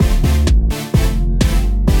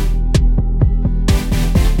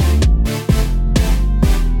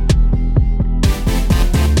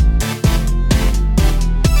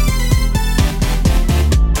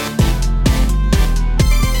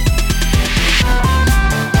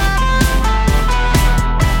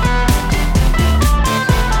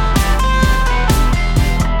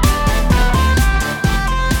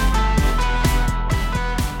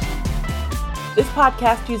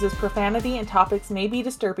podcast uses profanity and topics may be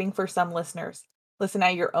disturbing for some listeners. Listen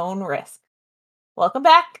at your own risk. Welcome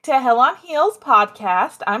back to Hell on Heels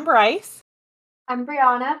podcast. I'm Bryce. I'm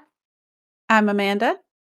Brianna. I'm Amanda.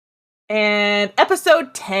 And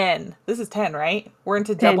episode 10. This is 10, right? We're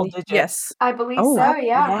into 10, double digits. Yes. I believe so,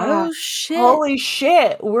 yeah. Oh, shit. Holy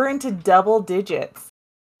shit. We're into double digits.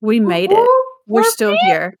 We made it. We're still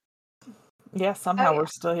here. Yeah, somehow we're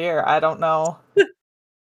still here. I don't know.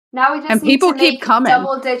 Now we just And need people to keep make coming.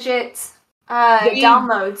 double-digit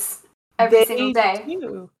downloads every single day.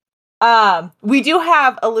 Do. We do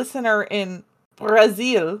have a listener in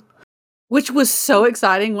Brazil. Which was so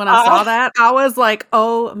exciting when I saw that. I was like,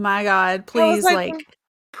 oh my God, please,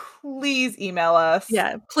 please email us.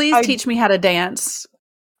 Yeah, please teach me how to dance.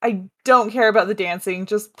 I don't care about the dancing.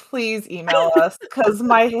 Just please email us because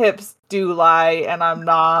my hips do lie and I'm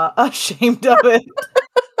not ashamed of it.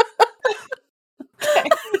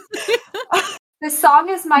 The song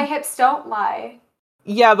is My Hips Don't Lie.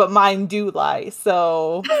 Yeah, but mine do lie.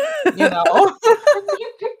 So, you know.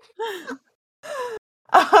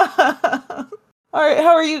 All right,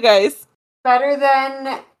 how are you guys? Better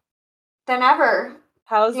than ever.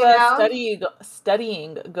 How's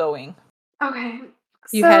studying going? Okay.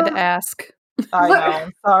 You had to ask. I know,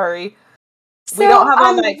 I'm sorry. We don't have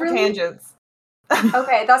all night for tangents.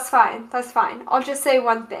 Okay, that's fine. That's fine. I'll just say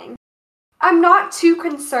one thing. I'm not too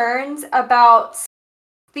concerned about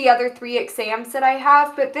the other 3 exams that I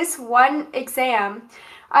have, but this one exam,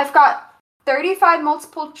 I've got 35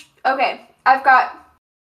 I've got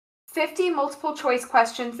 50 multiple choice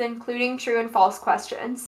questions, including true and false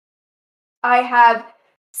questions. I have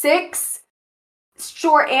 6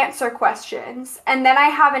 short answer questions, and then I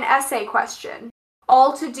have an essay question,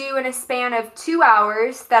 all to do in a span of 2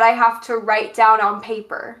 hours that I have to write down on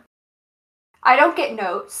paper. I don't get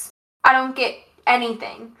notes. I don't get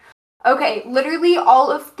anything. Okay, literally all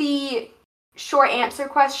of the short answer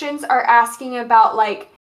questions are asking about,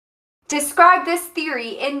 describe this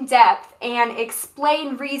theory in depth and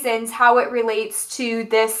explain reasons how it relates to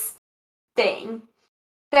this thing.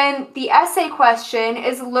 Then the essay question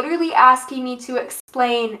is literally asking me to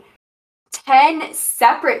explain 10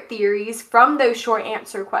 separate theories from those short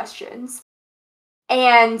answer questions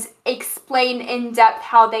and explain in depth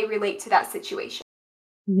how they relate to that situation.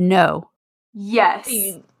 No. Yes.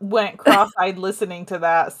 He went cross-eyed listening to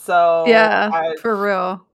that, so... Yeah, for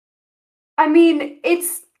real. I mean,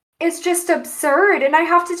 it's just absurd, and I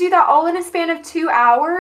have to do that all in a span of 2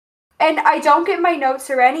 hours, and I don't get my notes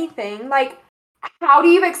or anything. How do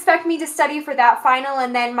you expect me to study for that final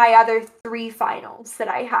and then my other 3 finals that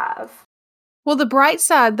I have? Well, the bright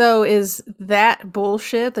side, though, is that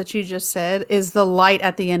bullshit that you just said is the light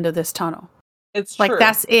at the end of this tunnel. It's true.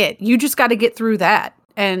 That's it. You just got to get through that,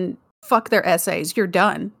 and fuck their essays. You're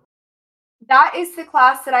done. That is the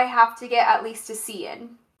class that I have to get at least a C in,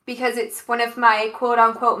 because it's one of my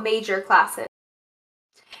quote-unquote major classes.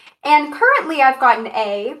 And currently I've got an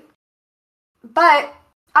A, but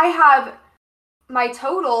I have my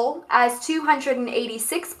total as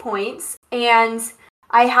 286 points, and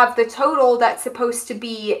I have the total that's supposed to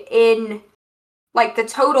be in, the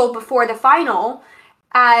total before the final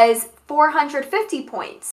as 450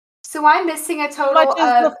 points. So I'm missing a total of...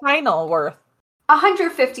 How much is the final worth?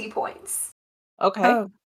 150 points. Okay. Oh.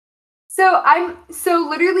 So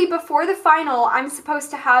literally before the final, I'm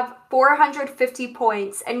supposed to have 450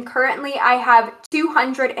 points, and currently I have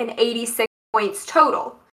 286 points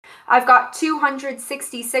total. I've got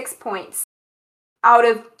 266 points out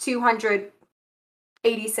of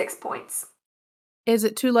 286 points. Is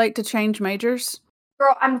it too late to change majors?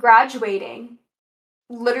 Girl, I'm graduating.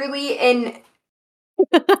 Literally in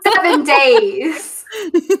 7 days.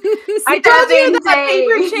 I told you that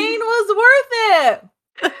paper chain was worth it.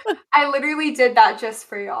 I literally did that just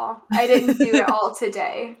for y'all. I didn't do it all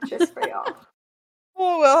today, just for y'all.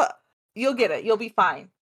 Oh, well, you'll get it. You'll be fine,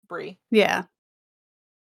 Bree. Yeah.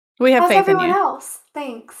 We have How's faith in you. everyone else?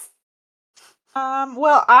 Thanks.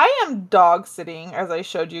 Well, I am dog sitting, as I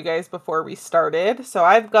showed you guys before we started. So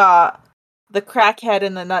I've got the crackhead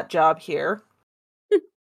and the nut job here.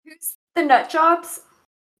 Who's the nut jobs?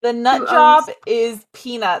 The nut job is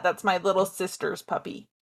Peanut. That's my little sister's puppy.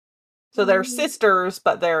 So they're sisters,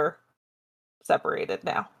 but they're separated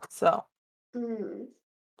now. So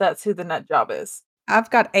that's who the nut job is. I've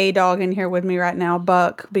got a dog in here with me right now,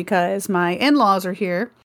 Buck, because my in-laws are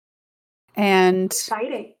here. And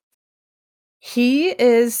exciting. He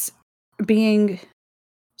is being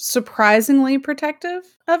surprisingly protective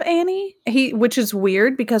of Annie. Which is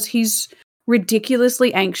weird because he's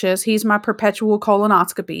ridiculously anxious. He's my perpetual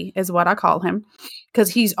colonoscopy is what I call him, because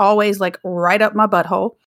he's always right up my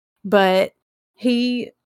butthole. But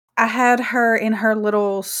I had her in her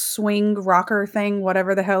little swing rocker thing,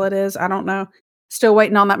 whatever the hell it is. I don't know. Still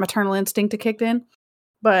waiting on that maternal instinct to kick in.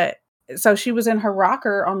 But so she was in her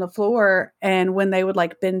rocker on the floor, and when they would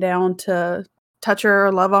like bend down to touch her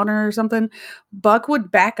or love on her or something, Buck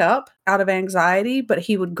would back up out of anxiety, but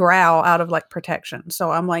he would growl out of like protection.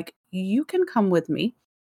 So I'm like, you can come with me.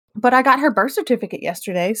 But I got her birth certificate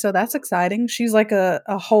yesterday, so that's exciting. She's like a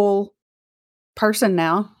whole person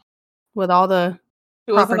now with all the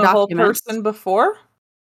She proper wasn't a whole documents. person before?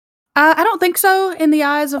 I don't think so in the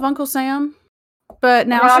eyes of Uncle Sam, but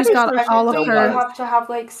now Yeah, she's got I all of think her. you have to have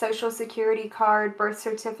like social security card, birth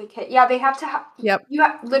certificate. Yeah, they have to have. Yep. You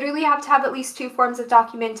literally have to have at least 2 forms of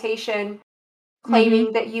documentation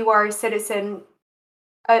claiming that you are a citizen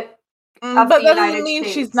of But the that doesn't United mean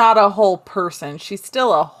States. she's not a whole person. She's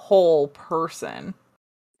still a whole person.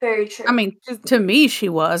 Very true. I mean, to me, she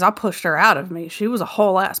was. I pushed her out of me. She was a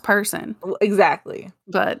whole ass person. Exactly.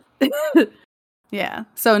 But yeah.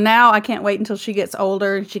 So now I can't wait until she gets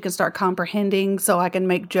older and she can start comprehending so I can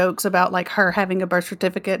make jokes about like her having a birth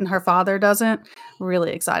certificate and her father doesn't.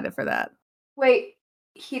 Really excited for that. Wait,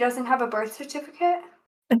 he doesn't have a birth certificate?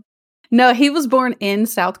 No, he was born in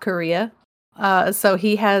South Korea. So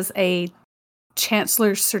he has a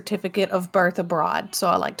chancellor's certificate of birth abroad. So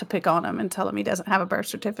I like to pick on him and tell him he doesn't have a birth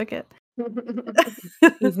certificate.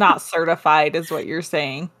 He's not certified, is what you're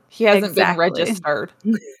saying. He hasn't been registered.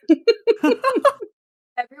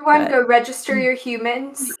 Everyone go register your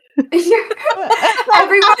humans.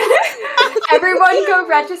 Everyone go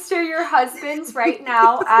register your husbands right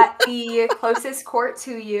now at the closest court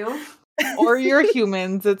to you. Or your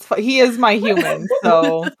humans. He is my human,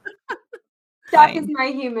 so Jack is my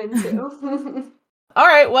human too. All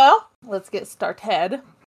right, well, let's get started.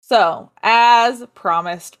 So, as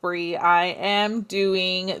promised, Bree, I am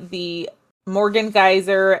doing the Morgan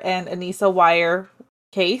Geyser and Anissa Weier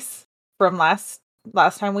case from last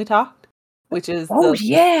time we talked, which is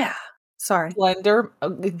Sorry. Slender.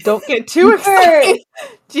 Don't get too excited.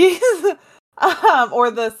 Jeez. Or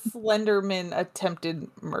the Slenderman attempted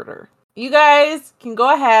murder. You guys can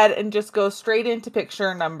go ahead and just go straight into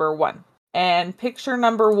picture number 1. And picture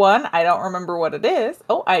number 1, I don't remember what it is.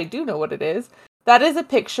 Oh, I do know what it is. That is a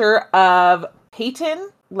picture of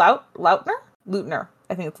Peyton Leutner.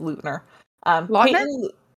 I think it's Leutner. Peyton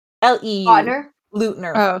L-E-U.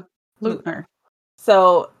 Leutner. Oh, Leutner.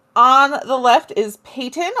 So on the left is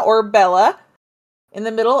Peyton or Bella. In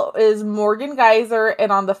the middle is Morgan Geyser.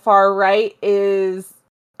 And on the far right is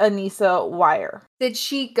Anissa Weier. Did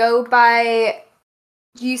she go by...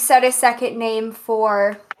 You said a second name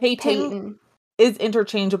for Peyton. Is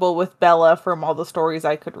interchangeable with Bella from all the stories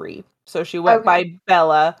I could read. So she went by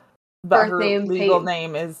Bella, but her legal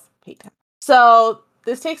name is Peyton. So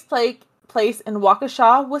this takes place in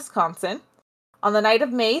Waukesha, Wisconsin. On the night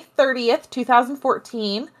of May 30th,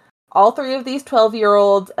 2014, all 3 of these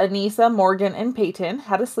 12-year-olds, Anissa, Morgan, and Peyton,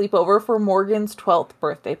 had a sleepover for Morgan's 12th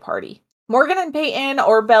birthday party. Morgan and Peyton,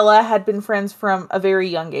 or Bella, had been friends from a very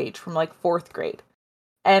young age, from like 4th grade.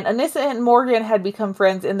 And Anissa and Morgan had become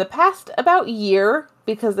friends in the past about year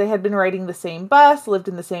because they had been riding the same bus, lived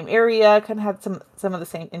in the same area, kind of had some of the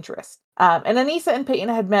same interests. And Anissa and Peyton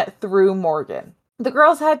had met through Morgan. The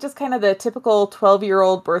girls had just kind of the typical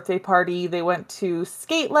 12-year-old birthday party. They went to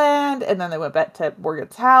Skateland, and then they went back to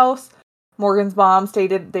Morgan's house. Morgan's mom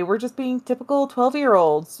stated they were just being typical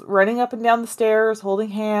 12-year-olds, running up and down the stairs, holding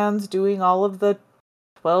hands, doing all of the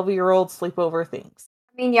 12-year-old sleepover things.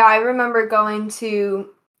 I mean, yeah, I remember going to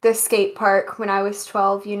the skate park when I was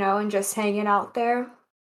 12, and just hanging out there.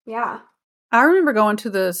 Yeah. I remember going to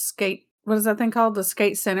the skate, what is that thing called? The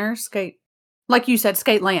skate center? Like you said,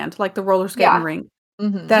 Skateland, like the roller skating rink.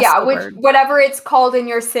 Mm-hmm. That's whatever it's called in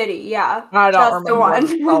your city. Yeah. I don't remember what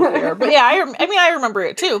it's called there. But yeah, I remember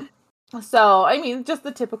it too. So, just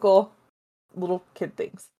the typical little kid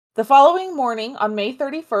things. The following morning, on May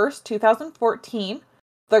 31st, 2014,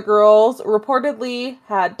 the girls reportedly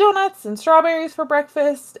had donuts and strawberries for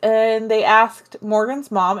breakfast, and they asked Morgan's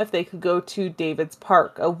mom if they could go to David's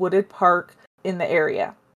Park, a wooded park in the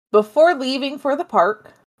area. Before leaving for the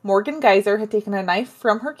park, Morgan Geyser had taken a knife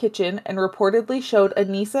from her kitchen and reportedly showed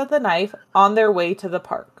Anissa the knife on their way to the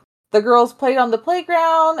park. The girls played on the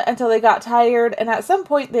playground until they got tired, and at some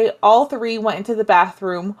point they all 3 went into the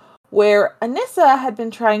bathroom, where Anissa had been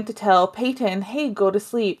trying to tell Peyton, hey, go to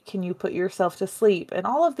sleep. Can you put yourself to sleep? And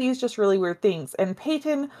all of these just really weird things. And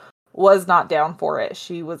Peyton was not down for it.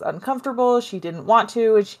 She was uncomfortable. She didn't want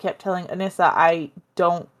to. And she kept telling Anissa, I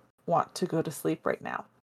don't want to go to sleep right now.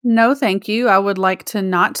 No, thank you. I would like to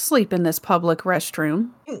not sleep in this public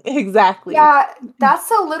restroom. Exactly. Yeah, that's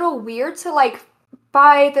a little weird to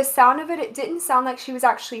by the sound of it, it didn't sound like she was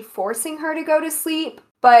actually forcing her to go to sleep.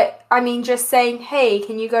 But, I mean, just saying, hey,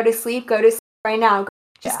 can you go to sleep? Go to sleep right now.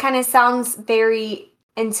 Just kind of sounds very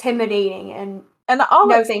intimidating. And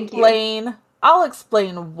I'll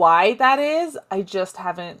explain why that is. I just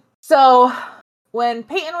haven't. So, when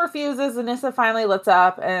Peyton refuses, Anissa finally lets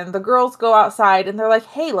up, and the girls go outside, and they're like,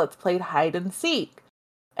 hey, let's play hide and seek.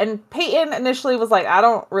 And Peyton initially was like, I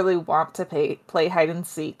don't really want to play hide and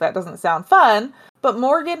seek. That doesn't sound fun. But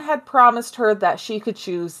Morgan had promised her that she could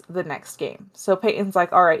choose the next game. So Peyton's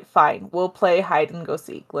like, all right, fine. We'll play hide and go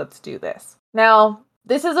seek. Let's do this. Now,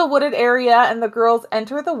 this is a wooded area, and the girls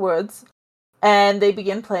enter the woods, and they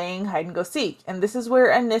begin playing hide and go seek. And this is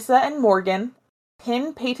where Anissa and Morgan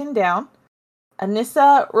pin Peyton down.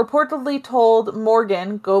 Anissa reportedly told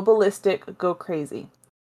Morgan, go ballistic, go crazy.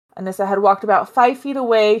 Anissa had walked about 5 feet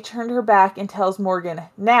away, turned her back, and tells Morgan,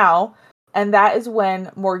 now, and that is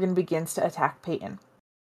when Morgan begins to attack Peyton.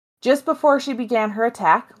 Just before she began her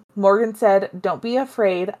attack, Morgan said, don't be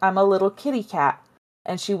afraid, I'm a little kitty cat,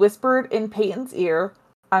 and she whispered in Peyton's ear,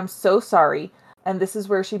 I'm so sorry, and this is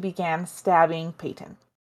where she began stabbing Peyton.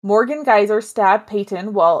 Morgan Geyser stabbed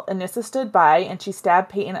Peyton while Anissa stood by, and she stabbed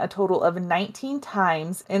Peyton a total of 19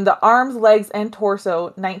 times in the arms, legs, and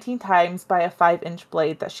torso, 19 times by a 5-inch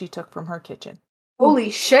blade that she took from her kitchen. Holy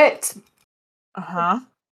shit!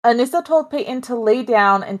 Anissa told Peyton to lay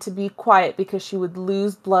down and to be quiet because she would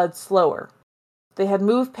lose blood slower. They had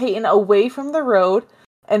moved Peyton away from the road,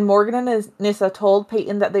 and Morgan and Anissa told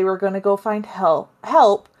Peyton that they were going to go find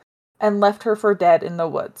help and left her for dead in the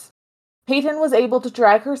woods. Peyton was able to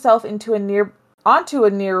drag herself onto a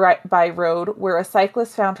nearby road where a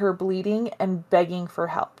cyclist found her bleeding and begging for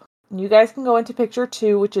help. And you guys can go into picture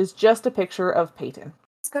 2, which is just a picture of Peyton. I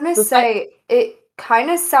was going to say, it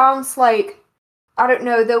kind of sounds like, I don't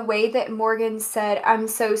know, the way that Morgan said, I'm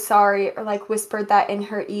so sorry, or like whispered that in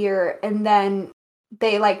her ear, and then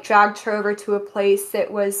they like dragged her over to a place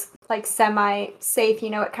that was like semi-safe,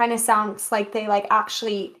 you know, it kind of sounds like they like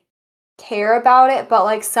actually care about it, but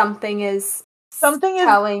like something is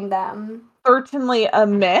telling them. Certainly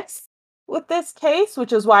amiss with this case,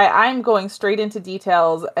 which is why I'm going straight into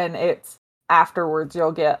details, and it's afterwards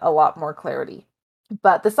you'll get a lot more clarity.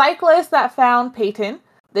 But the cyclist that found Peyton,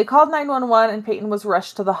 they called 911 and Peyton was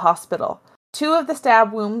rushed to the hospital. 2 of the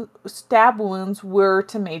stab wounds were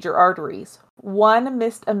to major arteries. One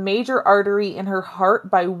missed a major artery in her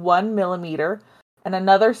heart by 1 millimeter, and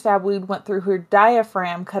another stab wound went through her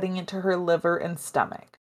diaphragm, cutting into her liver and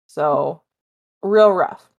stomach. So, real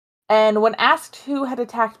rough. And when asked who had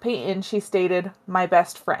attacked Peyton, she stated, my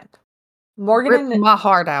best friend. Ripped my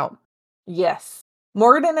heart out. Yes.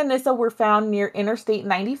 Morgan and Anissa were found near Interstate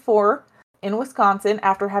 94 in Wisconsin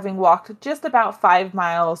after having walked just about 5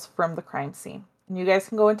 miles from the crime scene. And you guys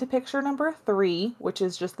can go into picture number 3, which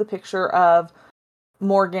is just the picture of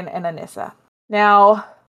Morgan and Anissa. Now,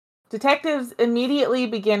 detectives immediately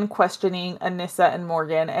begin questioning Anissa and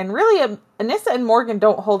Morgan, and really, Anissa and Morgan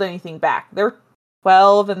don't hold anything back. They're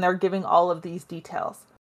 12, and they're giving all of these details.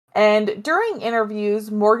 And during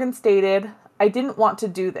interviews, Morgan stated, I didn't want to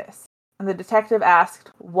do this. And the detective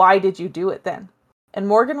asked, why did you do it then? And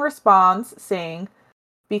Morgan responds, saying,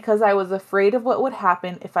 because I was afraid of what would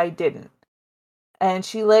happen if I didn't. And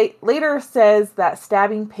she later says that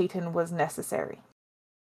stabbing Peyton was necessary.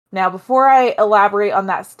 Now, before I elaborate on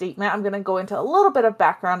that statement, I'm going to go into a little bit of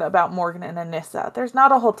background about Morgan and Anissa. There's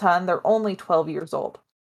not a whole ton. They're only 12 years old.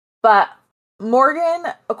 But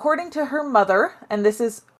Morgan, according to her mother, and this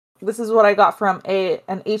is what I got from an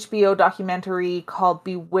HBO documentary called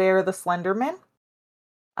Beware the Slender Man.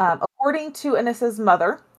 According to Anissa's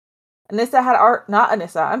mother,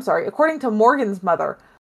 according to Morgan's mother,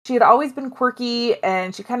 she had always been quirky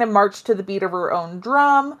and she kind of marched to the beat of her own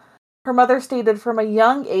drum. Her mother stated from a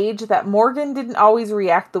young age that Morgan didn't always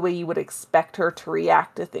react the way you would expect her to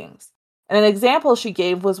react to things. And an example she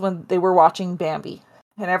gave was when they were watching Bambi.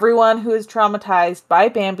 And everyone who is traumatized by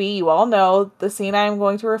Bambi, you all know the scene I am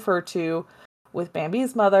going to refer to with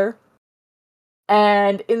Bambi's mother.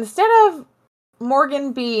 And instead of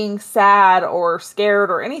Morgan being sad or scared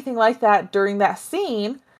or anything like that during that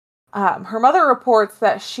scene, her mother reports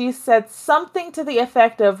that she said something to the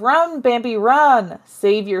effect of, run, Bambi, run,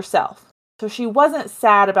 save yourself. So she wasn't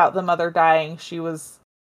sad about the mother dying. She was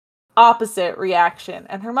opposite reaction.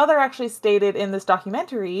 And her mother actually stated in this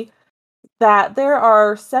documentary that there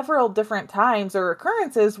are several different times or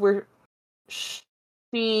occurrences where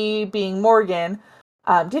she, being Morgan,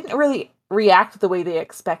 didn't really react the way they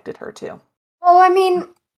expected her to. Well, I mean,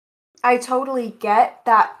 I totally get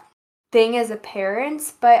that thing as a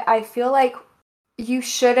parent, but I feel like you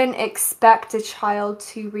shouldn't expect a child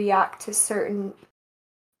to react to certain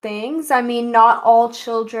things. I mean, not all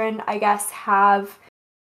children, I guess, have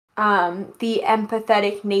the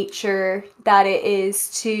empathetic nature that it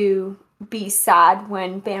is to be sad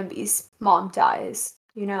when Bambi's mom dies,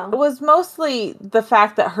 you know? It was mostly the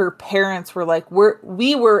fact that her parents were like,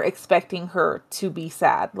 we were expecting her to be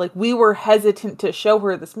sad. Like, we were hesitant to show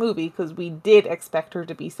her this movie because we did expect her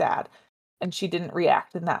to be sad. And she didn't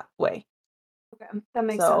react in that way. Okay, that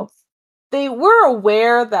makes sense. They were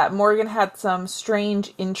aware that Morgan had some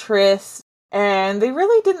strange interests, and they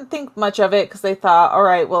really didn't think much of it because they thought, all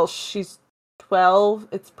right, well, she's 12.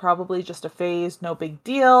 It's probably just a phase, no big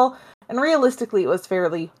deal. And realistically, it was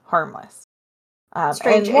fairly harmless.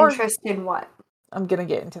 Strange interest in what? I'm going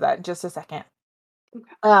to get into that in just a second.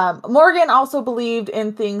 Okay. Morgan also believed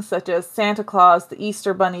in things such as Santa Claus, the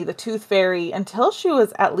Easter Bunny, the Tooth Fairy, until she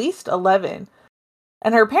was at least 11.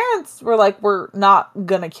 And her parents were like, we're not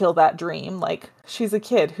going to kill that dream. Like, she's a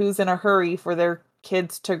kid. Who's in a hurry for their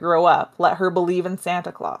kids to grow up? Let her believe in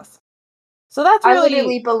Santa Claus. So that's really... I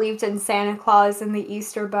literally believed in Santa Claus and the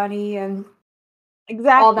Easter Bunny and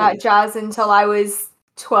exactly all that jazz until I was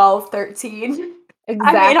 12, 13.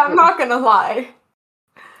 Exactly. I mean, I'm not going to lie.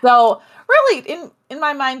 So, really, in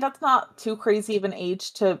my mind, that's not too crazy of an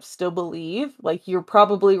age to still believe. Like, you're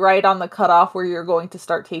probably right on the cutoff where you're going to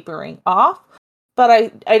start tapering off. But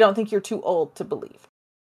I don't think you're too old to believe.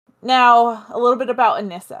 Now, a little bit about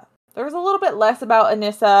Anissa. There's a little bit less about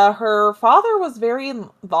Anissa. Her father was very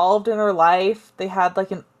involved in her life. They had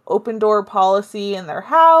like an open door policy in their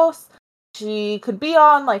house. She could be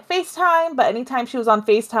on like FaceTime, but anytime she was on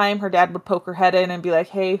FaceTime, her dad would poke her head in and be like,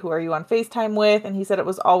 hey, who are you on FaceTime with? And he said it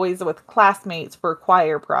was always with classmates for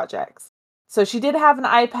choir projects. So she did have an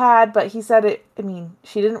iPad, but he said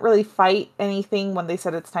she didn't really fight anything when they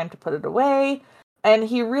said it's time to put it away. And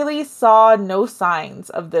he really saw no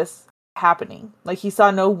signs of this happening. Like, he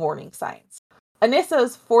saw no warning signs.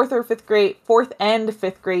 Anissa's fourth and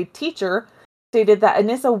fifth grade teacher stated that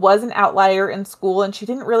Anissa was an outlier in school and she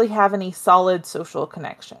didn't really have any solid social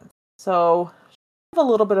connections. So, she was a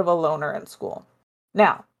little bit of a loner in school.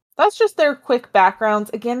 Now, that's just their quick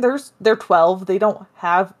backgrounds. Again, they're 12. They don't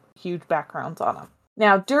have huge backgrounds on them.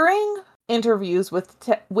 Now, during interviews with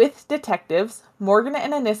detectives, Morgan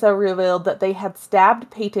and Anissa revealed that they had stabbed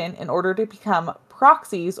Peyton in order to become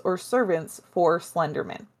proxies or servants for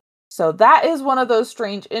Slenderman. So that is one of those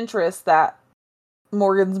strange interests that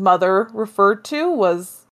Morgan's mother referred to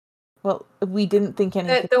was, well, we didn't think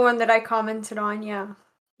anything. The one that I commented on, yeah.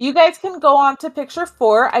 You guys can go on to picture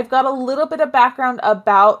 4. I've got a little bit of background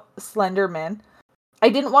about Slenderman. I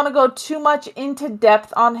didn't want to go too much into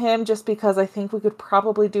depth on him just because I think we could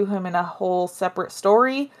probably do him in a whole separate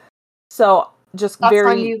story. So just That's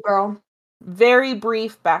on you, girl. Very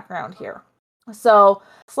brief background here. So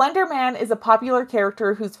Slenderman is a popular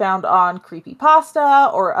character who's found on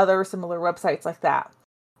Creepypasta or other similar websites like that.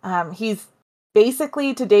 He's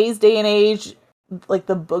basically today's day and age like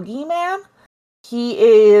the boogeyman. He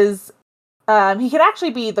is... he could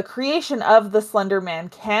actually be the creation of the Slender Man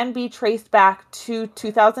can be traced back to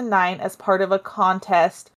 2009 as part of a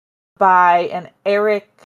contest by an Eric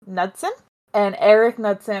Knudsen. And Eric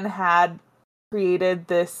Knudsen had created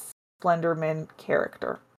this Slenderman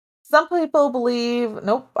character. Some people believe,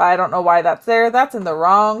 nope, I don't know why that's there. That's in the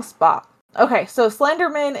wrong spot. Okay, so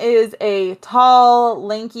Slenderman is a tall,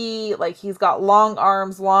 lanky, like he's got long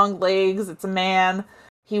arms, long legs. It's a man.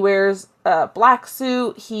 He wears a black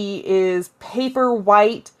suit. He is paper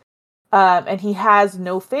white, and he has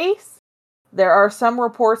no face. There are some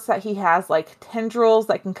reports that he has like tendrils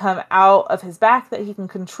that can come out of his back that he can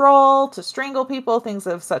control to strangle people, things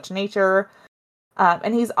of such nature.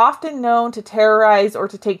 And he's often known to terrorize or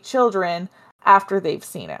to take children after they've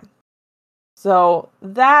seen him. So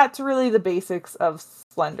that's really the basics of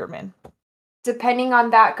Slenderman. Depending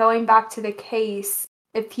on that, going back to the case,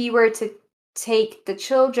 if he were to take the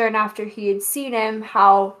children after he had seen him,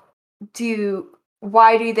 why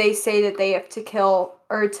do they say that they have to kill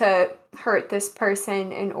or to hurt this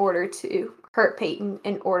person in order to hurt Peyton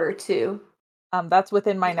in order to that's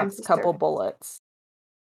within my next couple bullets.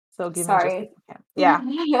 So give me just a second.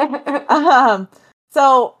 Yeah.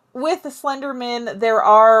 So with the Slenderman, there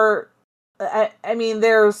are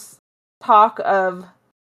there's talk of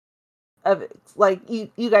like,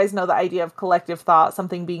 you guys know the idea of collective thought,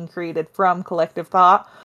 something being created from collective thought.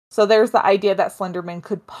 So there's the idea that Slenderman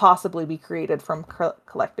could possibly be created from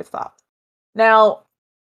collective thought. Now,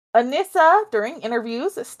 Anissa, during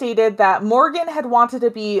interviews, stated that Morgan had wanted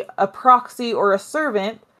to be a proxy or a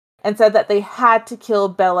servant and said that they had to kill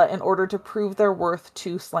Bella in order to prove their worth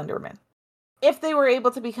to Slenderman. If they were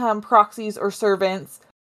able to become proxies or servants,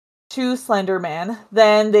 to Slender Man,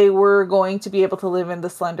 then they were going to be able to live in the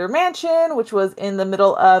Slender Mansion, which was in the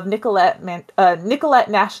middle of Nicollet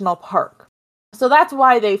National Park. So that's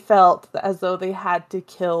why they felt as though they had to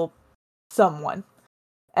kill someone.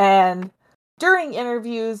 And during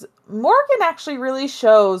interviews, Morgan actually really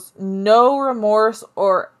shows no remorse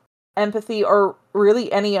or empathy or really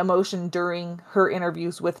any emotion during her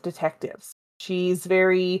interviews with detectives. She's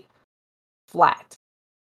very flat.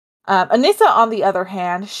 Anissa, on the other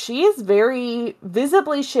hand, she is very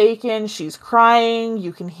visibly shaken. She's crying.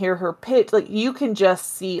 You can hear her pitch. Like, you can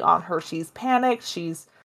just see on her she's panicked. She's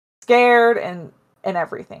scared and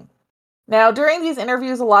everything. Now, during these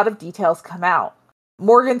interviews, a lot of details come out.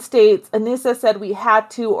 Morgan states, Anissa said we had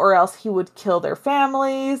to or else he would kill their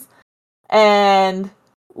families. And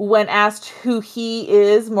when asked who he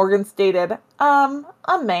is, Morgan stated, a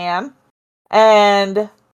man. And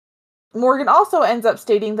Morgan also ends up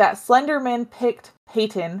stating that Slenderman picked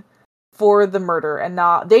Peyton for the murder and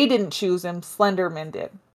they didn't choose him, Slenderman did.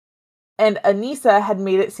 And Anissa had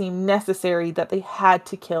made it seem necessary that they had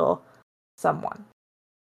to kill someone.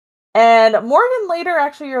 And Morgan later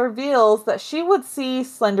actually reveals that she would see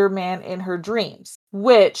Slenderman in her dreams,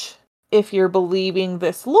 which, if you're believing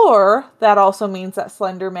this lore, that also means that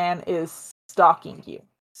Slenderman is stalking you.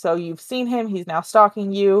 So you've seen him, he's now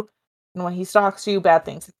stalking you, and when he stalks you, bad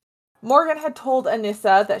things. Morgan had told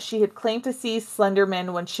Anissa that she had claimed to see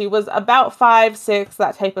Slenderman when she was about 5, 6,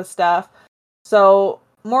 that type of stuff. So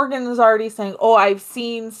Morgan is already saying, oh, I've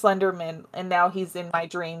seen Slenderman, and now he's in my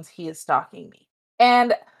dreams, he is stalking me.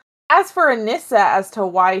 And as for Anissa, as to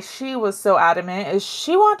why she was so adamant, is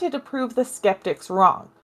she wanted to prove the skeptics wrong.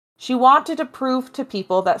 She wanted to prove to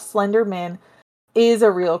people that Slenderman is a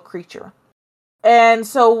real creature. And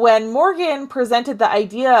so when Morgan presented the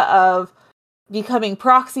idea of becoming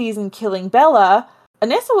proxies and killing Bella,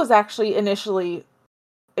 Anissa was actually initially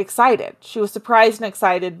excited. She was surprised and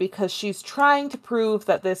excited because she's trying to prove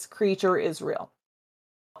that this creature is real.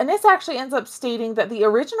 Anissa actually ends up stating that the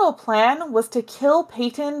original plan was to kill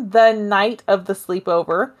Peyton the night of the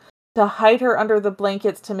sleepover, to hide her under the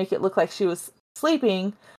blankets to make it look like she was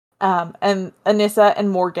sleeping, and Anissa and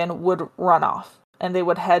Morgan would run off, and they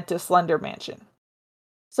would head to Slender Mansion.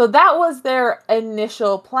 So that was their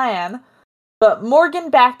initial plan, but Morgan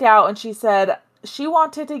backed out and she said she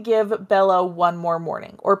wanted to give Bella one more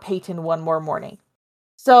morning, or Peyton one more morning.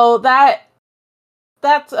 So that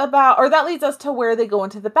leads us to where they go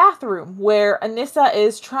into the bathroom, where Anissa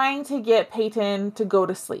is trying to get Peyton to go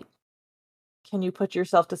to sleep. Can you put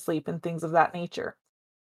yourself to sleep and things of that nature?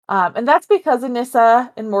 And that's because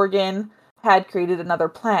Anissa and Morgan had created another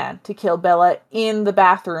plan to kill Bella in the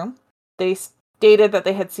bathroom. They stated that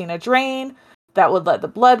they had seen a drain that would let the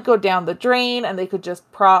blood go down the drain, and they could just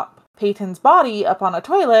prop Peyton's body up on a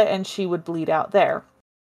toilet and she would bleed out there.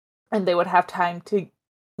 And they would have time to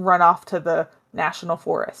run off to the national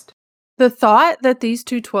forest. The thought that these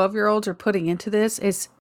two 12-year-olds are putting into this is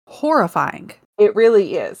horrifying. It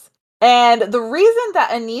really is. And the reason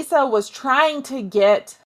that Anissa was trying to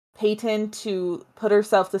get Peyton to put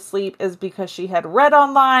herself to sleep is because she had heard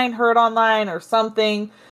online, or something.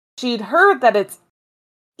 She'd heard that it's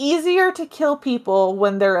easier to kill people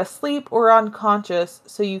when they're asleep or unconscious,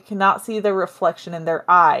 so you cannot see the reflection in their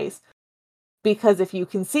eyes. Because if you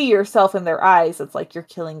can see yourself in their eyes, it's like you're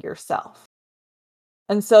killing yourself.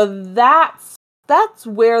 And so that's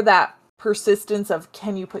where that persistence of,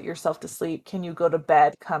 can you put yourself to sleep? Can you go to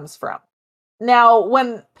bed? Comes from. Now,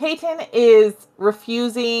 when Peyton is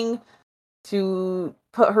refusing to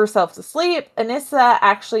put herself to sleep, Anissa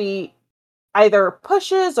actually either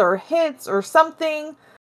pushes or hits or something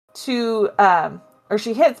or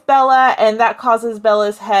she hits Bella, and that causes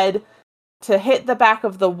Bella's head to hit the back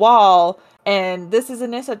of the wall. And this is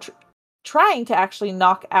Anissa trying to actually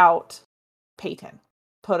knock out Peyton,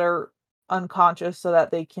 put her unconscious so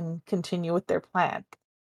that they can continue with their plan.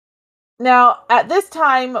 Now, at this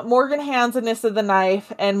time, Morgan hands Anissa the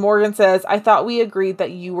knife, and Morgan says, I thought we agreed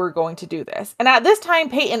that you were going to do this. And at this time,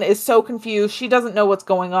 Peyton is so confused. She doesn't know what's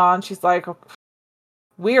going on. She's like,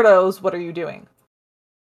 weirdos, what are you doing?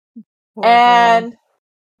 Poor and girl.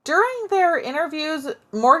 During their interviews,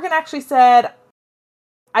 Morgan actually said,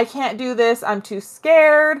 I can't do this. I'm too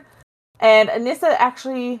scared. And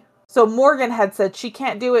Anissa so Morgan had said she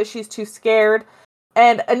can't do it. She's too scared.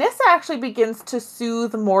 And Anissa actually begins to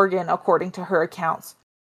soothe Morgan, according to her accounts,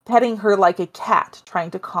 petting her like a cat,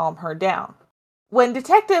 trying to calm her down. When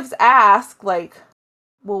detectives ask, like,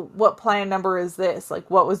 well, what plan number is this? Like,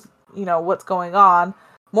 what's going on?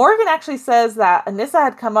 Morgan actually says that Anissa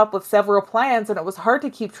had come up with several plans, and it was hard to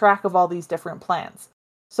keep track of all these different plans.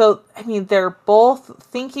 So, I mean, they're both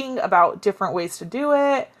thinking about different ways to do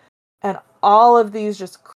it. and all of these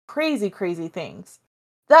just crazy, crazy things.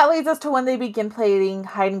 That leads us to when they begin playing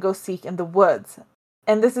hide and go seek in the woods.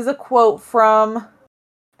 And this is a quote from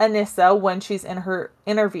Anissa when she's in her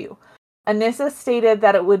interview. Anissa stated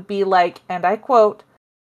that it would be like, and I quote,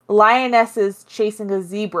 lionesses chasing a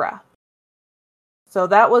zebra. So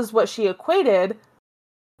that was what she equated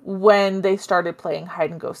when they started playing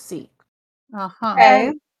hide and go seek. Uh-huh.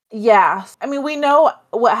 Okay. Yeah. I mean, we know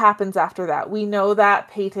what happens after that. We know that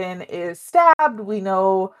Peyton is stabbed. We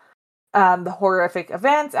know the horrific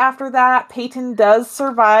events after that. Peyton does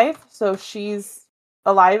survive, so she's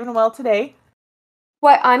alive and well today.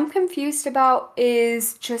 What I'm confused about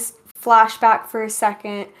is just flashback for a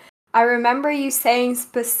second. I remember you saying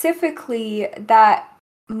specifically that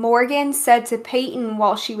Morgan said to Peyton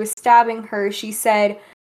while she was stabbing her, she said,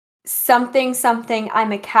 something,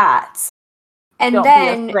 I'm a cat. And Don't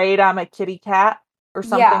then, be afraid, I'm a kitty cat, or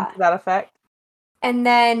something to that effect. And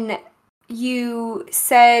then you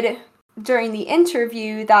said during the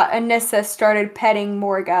interview that Anissa started petting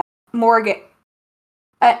Morgan.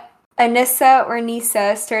 Anissa or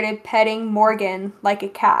Nisa started petting Morgan like a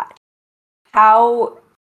cat.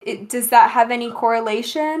 Does that have any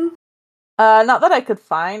correlation? Not that I could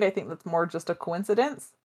find. I think that's more just a coincidence.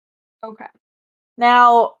 Okay.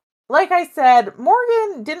 Now, like I said,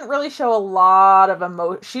 Morgan didn't really show a lot of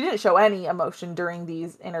emotion. She didn't show any emotion during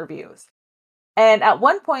these interviews. And at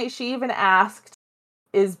one point, she even asked,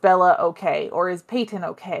 is Bella okay? Or is Peyton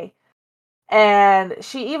okay? And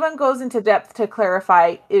she even goes into depth to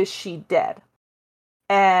clarify, is she dead?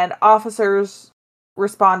 And officers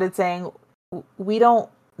responded saying, we don't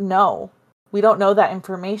know. We don't know that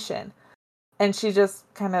information. And she just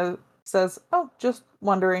kind of says, oh, just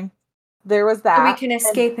wondering. There was that. So we can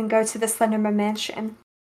escape and go to the Slenderman Mansion.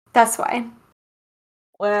 That's why.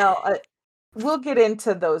 Well, we'll get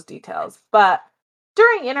into those details. But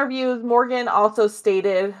during interviews, Morgan also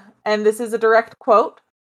stated, and this is a direct quote,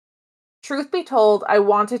 truth be told, I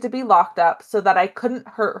wanted to be locked up so that I couldn't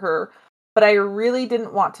hurt her, but I really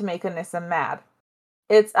didn't want to make Anissa mad.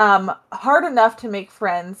 It's hard enough to make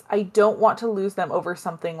friends. I don't want to lose them over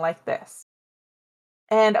something like this.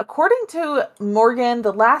 And according to Morgan,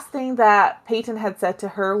 the last thing that Peyton had said to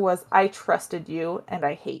her was, I trusted you and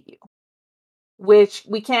I hate you. Which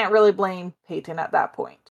we can't really blame Peyton at that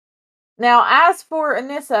point. Now, as for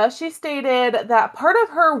Anissa, she stated that part of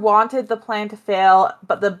her wanted the plan to fail,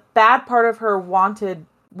 but the bad part of her wanted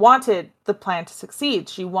the plan to succeed.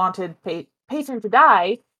 She wanted Peyton to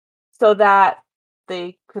die so that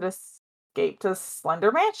they could escape to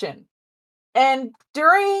Slender Mansion. And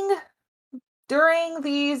during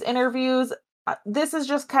these interviews, this is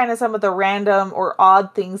just kind of some of the random or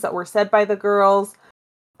odd things that were said by the girls.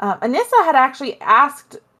 Anissa had actually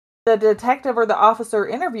asked the detective or the officer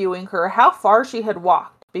interviewing her how far she had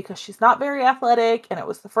walked, because she's not very athletic and it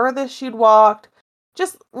was the furthest she'd walked.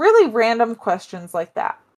 Just really random questions like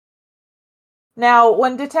that. Now,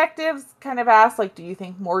 when detectives kind of asked, like, do you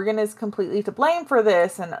think Morgan is completely to blame for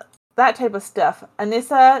this and that type of stuff,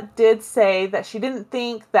 Anissa did say that she didn't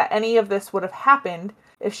think that any of this would have happened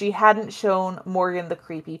if she hadn't shown Morgan the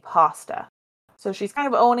creepy pasta. So she's kind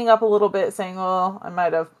of owning up a little bit, saying, well, I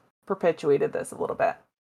might have perpetuated this a little bit.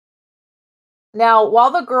 Now,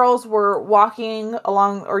 while the girls were walking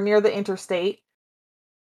along or near the interstate,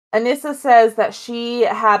 Anissa says that she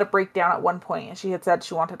had a breakdown at one point, and she had said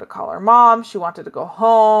she wanted to call her mom, she wanted to go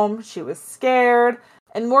home, she was scared,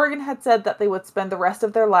 and Morgan had said that they would spend the rest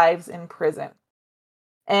of their lives in prison.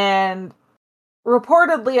 And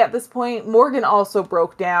reportedly at this point, Morgan also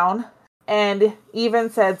broke down and even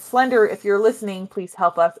said, Slender, if you're listening, please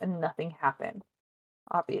help us, and nothing happened,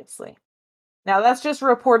 obviously. Now, that's just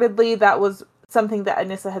reportedly, that was something that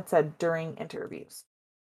Anissa had said during interviews.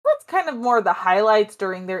 That's kind of more of the highlights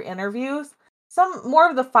during their interviews. Some more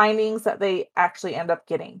of the findings that they actually end up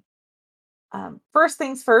getting. First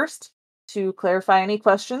things first, to clarify any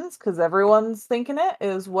questions, because everyone's thinking it,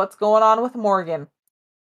 is what's going on with Morgan.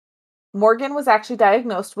 Morgan was actually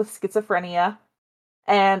diagnosed with schizophrenia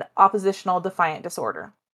and oppositional defiant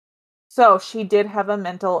disorder. So she does have a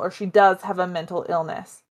mental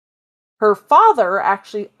illness. Her father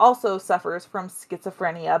actually also suffers from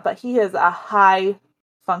schizophrenia, but he is a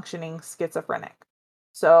high-functioning schizophrenic.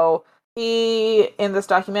 So he, in this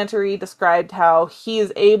documentary, described how he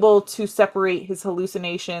is able to separate his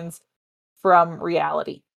hallucinations from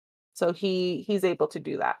reality. So he's able to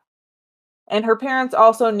do that. And her parents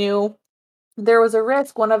also knew there was a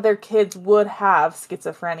risk one of their kids would have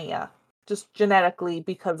schizophrenia, just genetically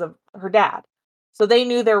because of her dad. So they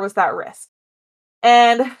knew there was that risk.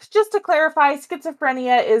 And just to clarify,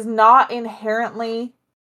 schizophrenia is not inherently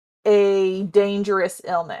a dangerous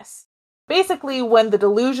illness. basically when the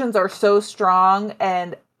delusions are so strong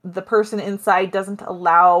and the person inside doesn't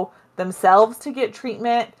allow themselves to get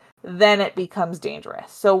treatment, then it becomes dangerous.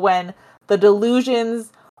 So when the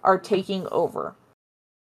delusions are taking over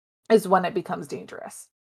is when it becomes dangerous.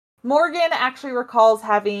 Morgan actually recalls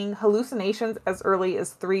having hallucinations as early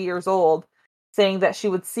as 3 years old, saying that she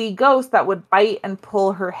would see ghosts that would bite and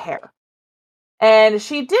pull her hair. And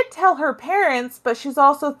she did tell her parents, but she's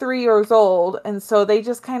also 3 years old, and so they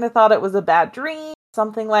just kind of thought it was a bad dream,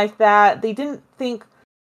 something like that. They didn't think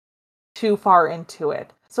too far into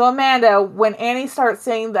it. So Amanda, when Annie starts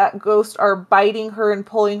saying that ghosts are biting her and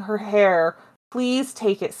pulling her hair, please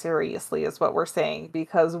take it seriously is what we're saying,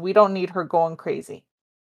 because we don't need her going crazy.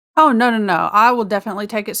 Oh, no. I will definitely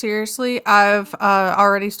take it seriously. I've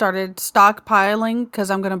already started stockpiling because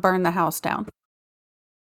I'm going to burn the house down.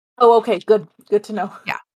 Oh, okay. Good to know.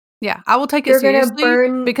 Yeah. I will take it You're gonna seriously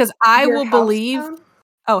burn because I your will house believe. down?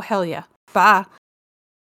 Oh, hell yeah. Bye.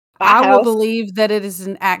 My I will house. believe that it is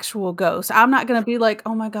an actual ghost. I'm not going to be like,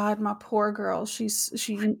 oh my God, my poor girl. She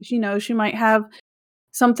might have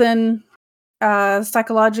something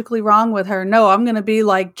psychologically wrong with her. No, I'm going to be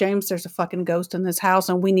like, James, there's a fucking ghost in this house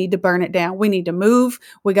and we need to burn it down. We need to move.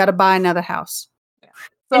 We got to buy another house.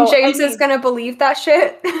 So, and James is gonna believe that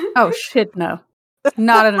shit? Oh shit, no.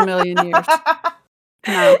 Not in a million years.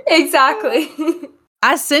 No. Exactly.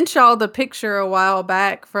 I sent y'all the picture a while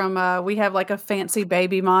back from we have like a fancy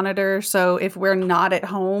baby monitor, so if we're not at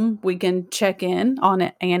home, we can check in on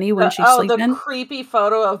Annie when she's sleeping. The creepy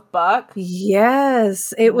photo of Buck.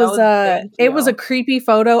 Yes, it was a creepy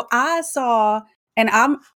photo I saw, and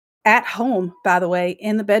I'm at home, by the way,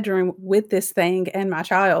 in the bedroom with this thing and my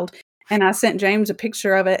child. And I sent James a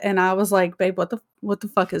picture of it, and I was like, "Babe, what the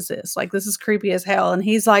fuck is this? Like, this is creepy as hell." And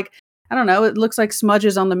he's like, "I don't know. It looks like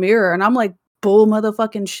smudges on the mirror." And I'm like, "Bull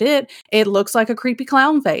motherfucking shit! It looks like a creepy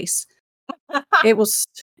clown face." It was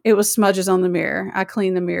smudges on the mirror. I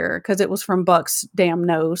cleaned the mirror because it was from Buck's damn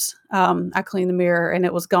nose. I cleaned the mirror and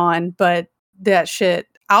it was gone. But that shit,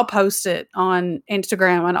 I'll post it on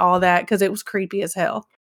Instagram and all that because it was creepy as hell.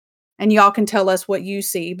 And y'all can tell us what you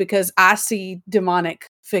see because I see demonic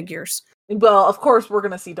figures. Well, of course we're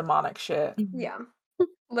going to see demonic shit. Yeah,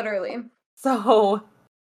 literally. So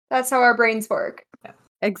that's how our brains work. Yeah.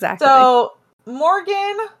 Exactly. So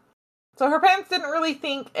Morgan, so her parents didn't really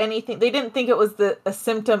think anything. They didn't think it was a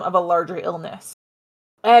symptom of a larger illness.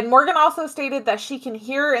 And Morgan also stated that she can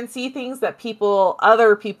hear and see things that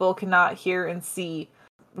other people cannot hear and see.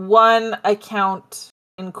 One account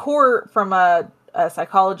in court from a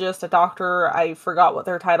psychologist, a doctor, I forgot what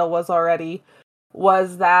their title was already,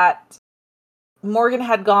 was that Morgan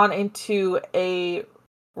had gone into a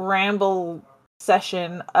ramble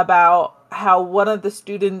session about how one of the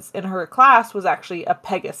students in her class was actually a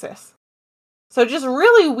Pegasus. So just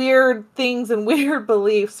really weird things and weird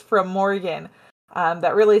beliefs from Morgan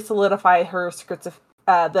that really solidify her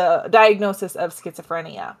the diagnosis of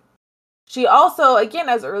schizophrenia. She also, again,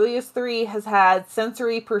 as early as 3, has had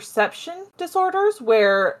sensory perception disorders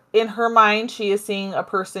where in her mind she is seeing a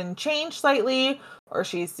person change slightly or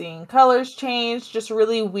she's seeing colors change, just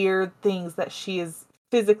really weird things that she is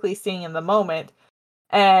physically seeing in the moment.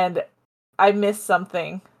 And I missed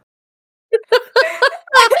something.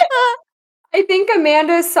 I think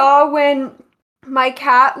Amanda saw when my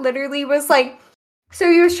cat literally was like, so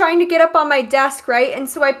he was trying to get up on my desk, right? And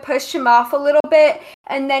so I pushed him off a little bit,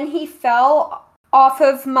 and then he fell off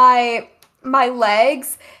of my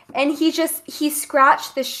legs, and he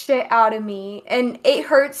scratched the shit out of me, and it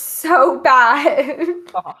hurts so bad.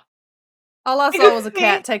 Oh. All I saw was a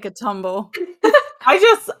cat take a tumble.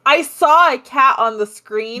 I saw a cat on the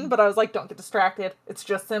screen, but I was like, don't get distracted. It's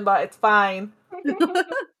just Simba. It's fine.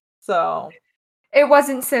 So. It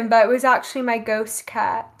wasn't Simba. It was actually my ghost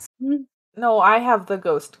cat. No, I have the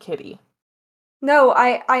ghost kitty. No,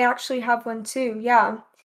 I actually have one too. Yeah.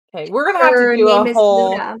 Okay, we're gonna have to do a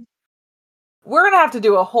whole. Luna. We're gonna have to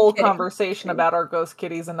do a whole conversation about our ghost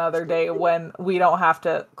kitties another day when we don't have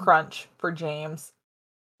to crunch for James.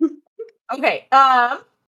 Okay.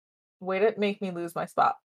 Way to make me lose my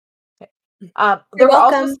spot. Okay. You're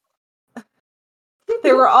welcome.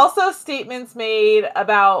 There were also statements made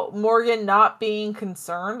about Morgan not being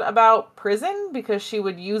concerned about prison because she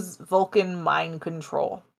would use Vulcan mind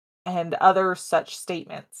control and other such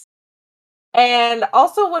statements. And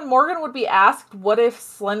also when Morgan would be asked, what if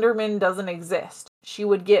Slenderman doesn't exist? She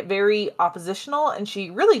would get very oppositional and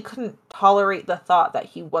she really couldn't tolerate the thought that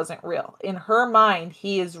he wasn't real. In her mind,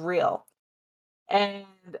 he is real. And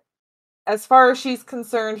as far as she's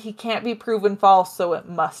concerned, he can't be proven false, so it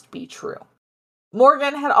must be true.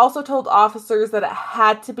 Morgan had also told officers that it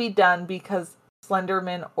had to be done because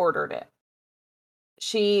Slenderman ordered it.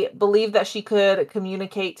 She believed that she could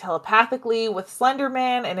communicate telepathically with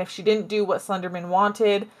Slenderman, and if she didn't do what Slenderman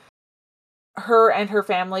wanted, her and her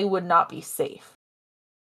family would not be safe.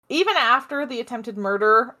 Even after the attempted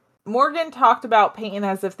murder, Morgan talked about Peyton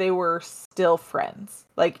as if they were still friends.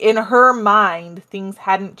 Like, in her mind, things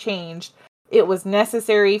hadn't changed. It was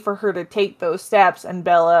necessary for her to take those steps, and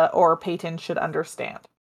Bella or Peyton should understand.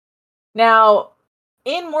 Now,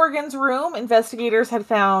 in Morgan's room, investigators had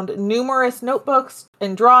found numerous notebooks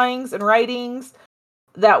and drawings and writings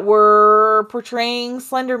that were portraying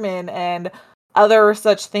Slenderman and other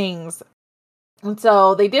such things. And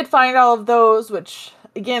so they did find all of those, which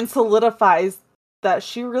again solidifies that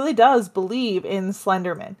she really does believe in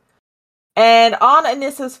Slenderman. And on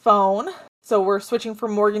Anissa's phone, so we're switching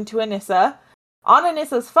from Morgan to Anissa. On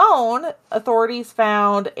Anissa's phone, authorities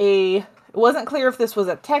found it wasn't clear if this was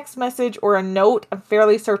a text message or a note. I'm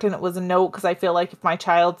fairly certain it was a note because I feel like if my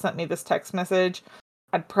child sent me this text message,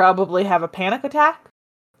 I'd probably have a panic attack.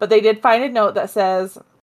 But they did find a note that says,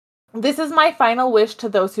 "This is my final wish to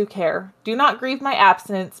those who care. Do not grieve my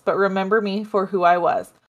absence, but remember me for who I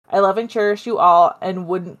was. I love and cherish you all and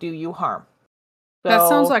wouldn't do you harm." So, that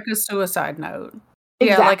sounds like a suicide note.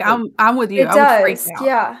 Exactly. Yeah, like I'm with you. It I does. would freak out.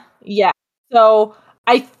 Yeah. Yeah. So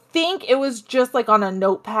I think it was just like on a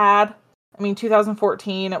notepad. I mean,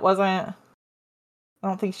 2014, it wasn't, I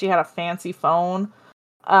don't think she had a fancy phone.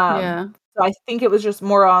 Yeah. So I think it was just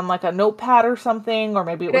more on like a notepad or something, or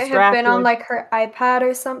maybe it was Could it have been on drafted. like her iPad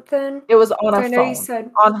or something? It was on So a I know phone. you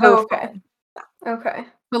said On her okay. phone. Okay.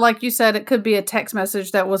 But like you said, it could be a text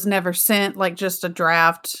message that was never sent, like just a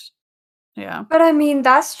draft. Yeah. But I mean,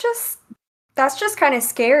 that's just kind of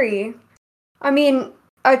scary. I mean,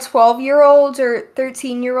 a 12-year-old or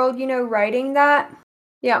 13-year-old, writing that.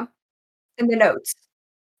 Yeah. In the notes.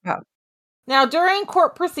 Now, during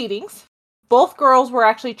court proceedings, both girls were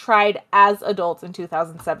actually tried as adults in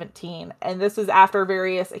 2017, and this is after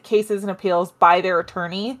various cases and appeals by their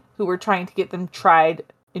attorney who were trying to get them tried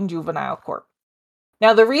in juvenile court.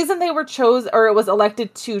 Now, the reason they were it was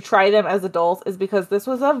elected to try them as adults is because this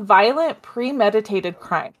was a violent, premeditated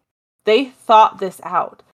crime. They thought this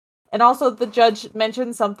out. And also, the judge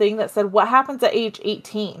mentioned something that said, what happens at age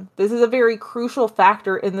 18? This is a very crucial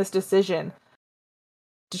factor in this decision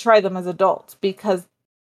to try them as adults, because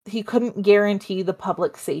he couldn't guarantee the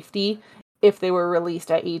public safety if they were released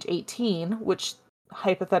at age 18, which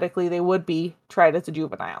hypothetically they would be tried as a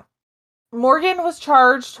juvenile. Morgan was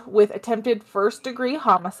charged with attempted first-degree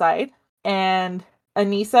homicide, and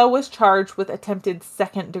Anissa was charged with attempted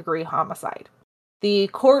second-degree homicide. The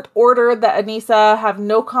court ordered that Anissa have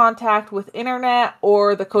no contact with internet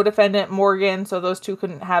or the co-defendant Morgan, so those two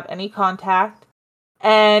couldn't have any contact.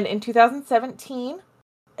 And in 2017,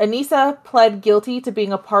 Anissa pled guilty to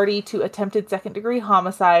being a party to attempted second-degree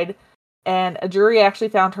homicide, and a jury actually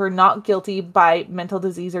found her not guilty by mental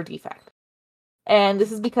disease or defect. And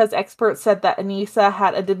this is because experts said that Anissa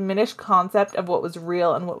had a diminished concept of what was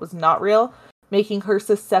real and what was not real, making her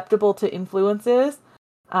susceptible to influences,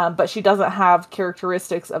 but she doesn't have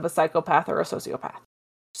characteristics of a psychopath or a sociopath.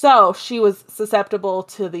 So she was susceptible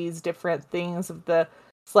to these different things of the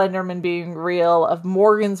Slenderman being real, of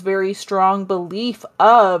Morgan's very strong belief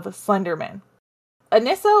of Slenderman.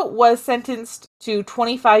 Anissa was sentenced to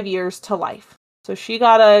 25 years to life. So she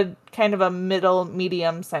got a kind of a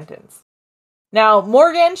medium sentence. Now,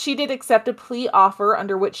 Morgan, she did accept a plea offer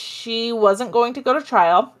under which she wasn't going to go to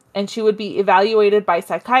trial, and she would be evaluated by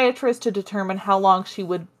psychiatrists to determine how long she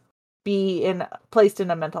would be placed in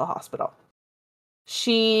a mental hospital.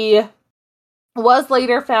 She was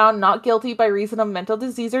later found not guilty by reason of mental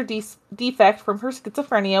disease or defect from her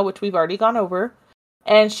schizophrenia, which we've already gone over,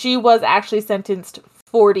 and she was actually sentenced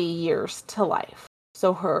 40 years to life.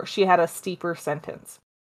 So she had a steeper sentence.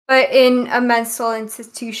 But in a mental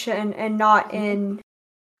institution and not in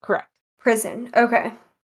Correct. prison. Okay.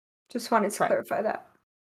 Just wanted to clarify that.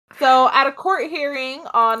 So at a court hearing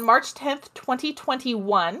on March 10th,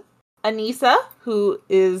 2021, Anissa, who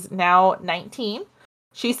is now 19,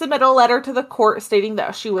 she submitted a letter to the court stating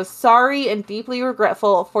that she was sorry and deeply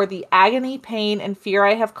regretful for the agony, pain, and fear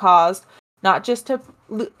I have caused, not just to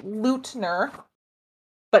Leutner,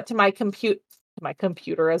 but to my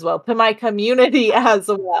computer as well, to my community as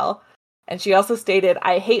well. And she also stated,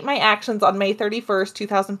 I hate my actions on May 31st,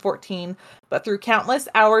 2014, but through countless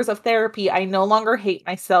hours of therapy, I no longer hate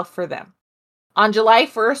myself for them. On July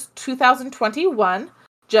 1st, 2021,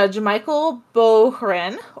 Judge Michael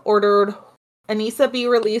Bohren ordered Anissa be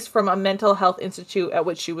released from a mental health institute at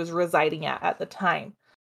which she was residing at the time.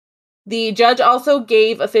 The judge also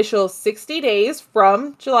gave officials 60 days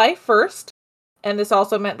from July 1st And this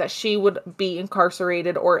also meant that she would be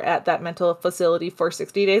incarcerated or at that mental facility for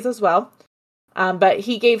 60 days as well. But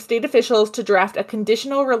he gave state officials to draft a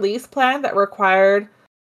conditional release plan that required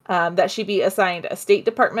that she be assigned a State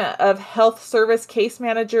Department of Health Service case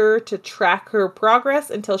manager to track her progress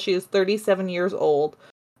until she is 37 years old,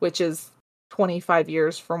 which is 25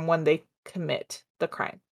 years from when they commit the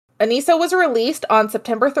crime. Anissa was released on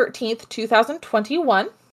September 13th, 2021.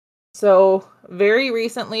 So very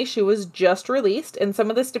recently, she was just released, and some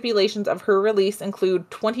of the stipulations of her release include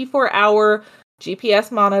 24-hour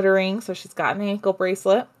GPS monitoring, so she's got an ankle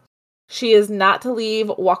bracelet. She is not to leave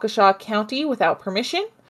Waukesha County without permission.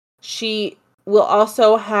 She will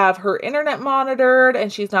also have her internet monitored,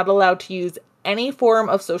 and she's not allowed to use any form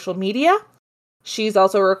of social media. She's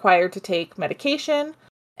also required to take medication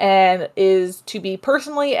and is to be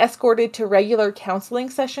personally escorted to regular counseling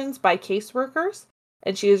sessions by caseworkers.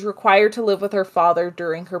 And she is required to live with her father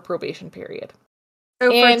during her probation period. So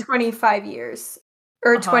for 25 years,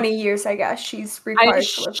 or 20 years, I guess, she's required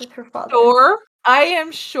to live with her father. I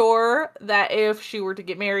am sure that if she were to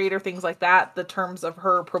get married or things like that, the terms of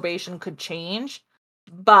her probation could change.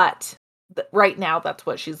 But right now, that's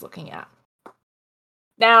what she's looking at.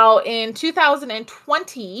 Now, in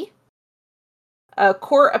 2020, a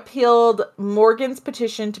court appealed Morgan's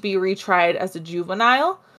petition to be retried as a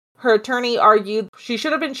juvenile. Her attorney argued she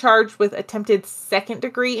should have been charged with attempted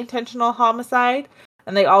second-degree intentional homicide,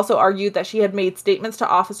 and they also argued that she had made statements to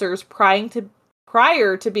officers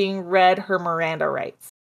prior to being read her Miranda rights.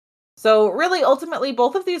 So really, ultimately,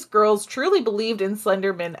 both of these girls truly believed in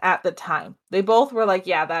Slenderman at the time. They both were like,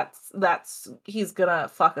 yeah, that's he's gonna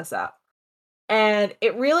fuck us up. And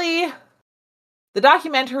the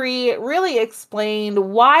documentary really explained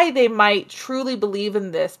why they might truly believe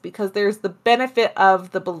in this, because there's the benefit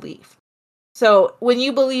of the belief. So when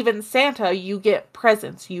you believe in Santa, you get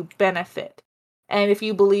presents, you benefit. And if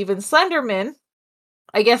you believe in Slenderman,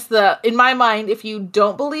 I guess in my mind, if you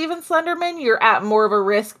don't believe in Slenderman, you're at more of a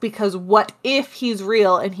risk, because what if he's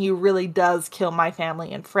real and he really does kill my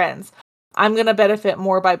family and friends? I'm going to benefit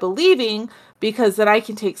more by believing, because then I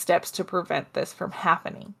can take steps to prevent this from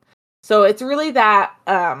happening. So it's really that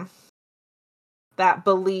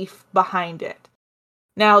belief behind it.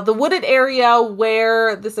 Now, the wooded area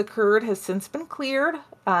where this occurred has since been cleared,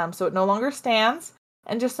 so it no longer stands.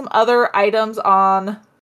 And just some other items on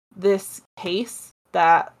this case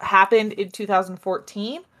that happened in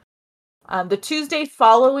 2014. The Tuesday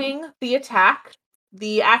following the attack,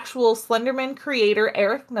 the actual Slenderman creator,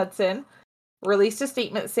 Eric Knudsen, released a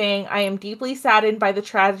statement saying, "I am deeply saddened by the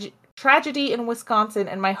tragedy in Wisconsin,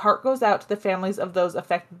 and my heart goes out to the families of those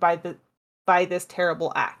affected by this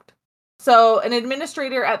terrible act." So, an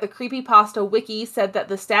administrator at the Creepypasta Wiki said that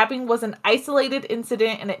the stabbing was an isolated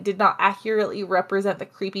incident and it did not accurately represent the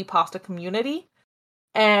Creepypasta community.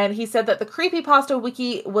 And he said that the Creepypasta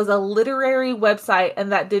Wiki was a literary website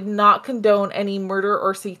and that did not condone any murder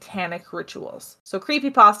or satanic rituals. So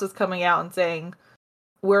Creepypasta's coming out and saying,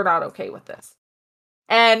 we're not okay with this.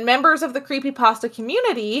 And members of the Creepypasta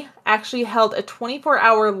community actually held a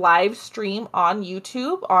 24-hour live stream on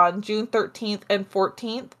YouTube on June 13th and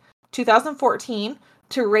 14th, 2014,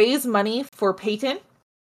 to raise money for Peyton.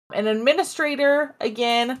 An administrator,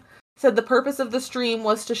 again, said the purpose of the stream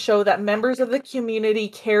was to show that members of the community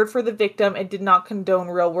cared for the victim and did not condone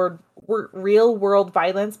real-world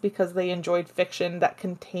violence because they enjoyed fiction that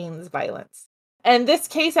contains violence. And this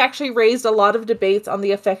case actually raised a lot of debates on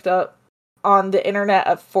the effect on the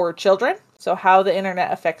internet for children. So how the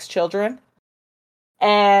internet affects children.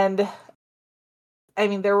 And I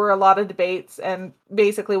mean, there were a lot of debates, and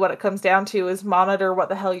basically what it comes down to is monitor what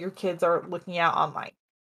the hell your kids are looking at online.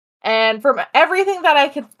 And from everything that I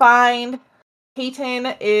could find,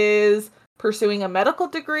 Peyton is pursuing a medical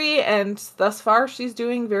degree, and thus far she's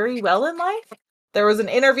doing very well in life. There was an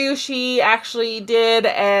interview she actually did,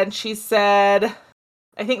 and she said,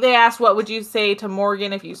 I think they asked, what would you say to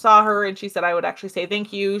Morgan if you saw her? And she said, I would actually say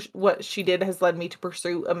thank you. What she did has led me to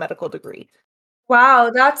pursue a medical degree.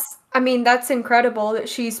 Wow, that's incredible that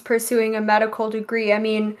she's pursuing a medical degree. I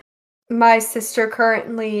mean, my sister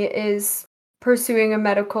currently is pursuing a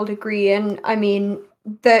medical degree, and I mean,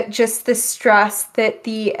 the stress that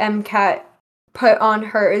the MCAT put on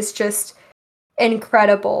her is just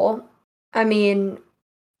incredible. I mean,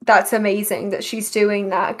 that's amazing that she's doing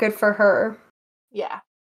that. Good for her. Yeah.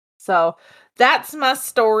 So that's my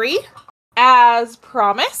story, as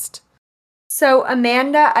promised. So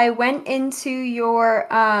Amanda, I went into your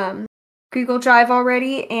Google Drive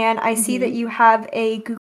already, and I see that you have a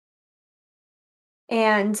Google,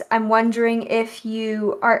 And I'm wondering if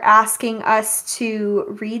you are asking us to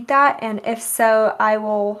read that, and if so, I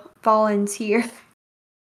will volunteer.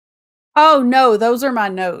 Oh, no, those are my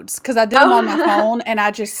notes, because I did them on my phone, and I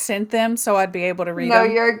just sent them so I'd be able to read them.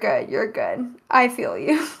 No, you're good. You're good. I feel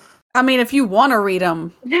you. I mean, if you want to read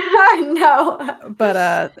them. No.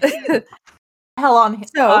 But, Hell on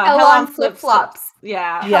flip-flops.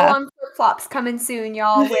 Yeah. Hell on flip-flops coming soon,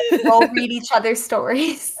 y'all. We'll read each other's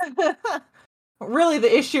stories. Really,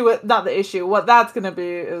 what that's going to be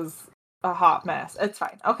is a hot mess. It's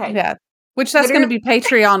fine. Okay. Yeah. Which that's going to be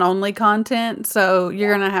Patreon only content. So you're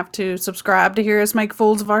going to have to subscribe to hear us make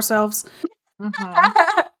fools of ourselves.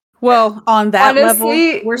 Mm-hmm. Well, on that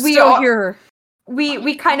honestly, level, we're still here.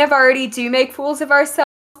 We kind of already do make fools of ourselves,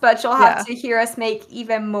 but you'll have to hear us make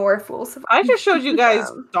even more fools of ourselves. I just showed you guys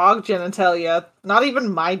dog genitalia. Not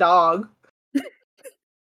even my dog.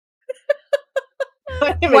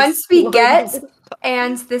 Once we get,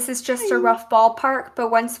 and this is just a rough ballpark, but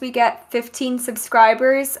once we get 15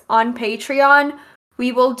 subscribers on Patreon,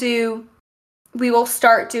 we will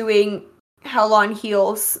start doing Hell on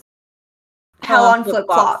Heels, Hell on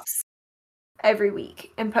Flip-Flops every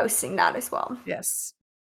week and posting that as well. Yes.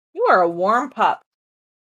 You are a warm pup.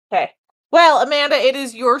 Okay. Well, Amanda, it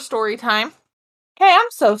is your story time. Okay, I'm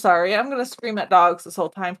so sorry. I'm going to scream at dogs this whole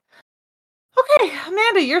time. Okay,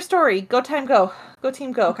 Amanda, your story. Go time, go. Go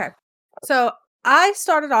team, go. Okay. So I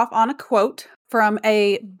started off on a quote from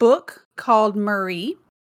a book called Marie.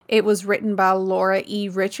 It was written by Laura E.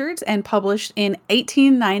 Richards and published in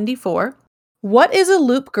 1894. What is a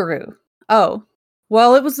loop guru? Oh,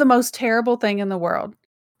 well, it was the most terrible thing in the world.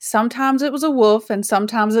 Sometimes it was a wolf and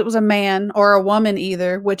sometimes it was a man or a woman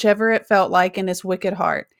either, whichever it felt like in its wicked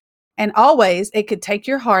heart. And always it could take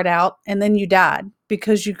your heart out and then you died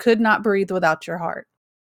because you could not breathe without your heart.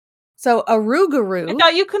 So a rougarou. I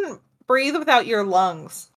thought you couldn't breathe without your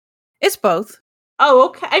lungs. It's both. Oh,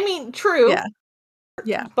 okay. I mean, true.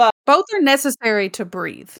 Yeah. But both are necessary to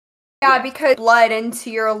breathe. Yeah, because blood into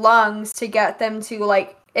your lungs to get them to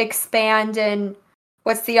like expand and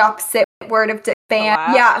what's the opposite word of expand?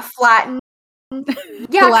 Collapse. Yeah, flatten.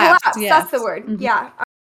 Yeah, collapse. Yes. That's the word. Mm-hmm. Yeah.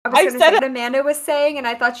 I was going to say what Amanda was saying, and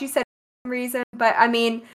I thought you said some reason, but I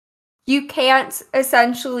mean, you can't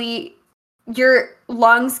essentially, your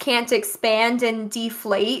lungs can't expand and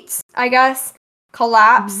deflate, I guess,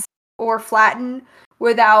 collapse or flatten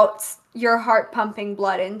without your heart pumping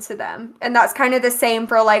blood into them. And that's kind of the same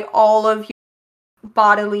for like all of your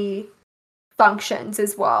bodily functions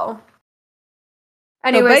as well.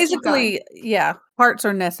 Anyways, so basically, hearts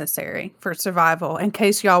are necessary for survival, in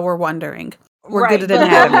case y'all were wondering. We're right, good at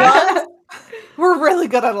anatomy. We're really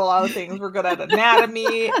good at a lot of things. We're good at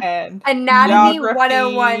anatomy and Anatomy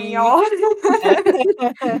geography, 101, y'all.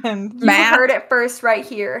 and you heard it first right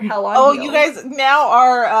here. Hell on Heels. You guys now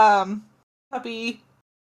are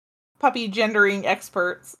puppy gendering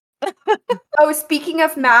experts. Oh, speaking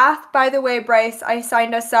of math, by the way, Bryce, I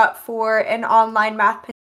signed us up for an online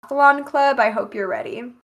math-a-thon club. I hope you're ready.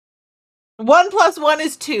 1 + 1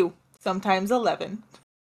 is 2, sometimes 11.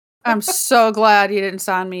 I'm so glad you didn't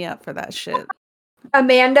sign me up for that shit.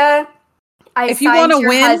 Amanda, if you signed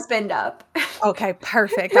your husband up. Okay,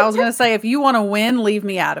 perfect. I was going to say, if you want to win, leave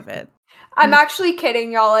me out of it. I'm actually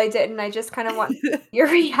kidding, y'all. I didn't. I just kind of want your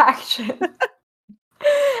reaction.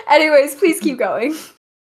 Anyways, please keep going.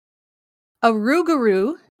 A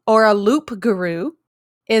rougarou, or a loup-garou,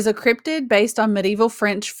 is a cryptid based on medieval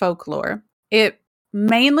French folklore. It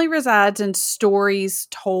mainly resides in stories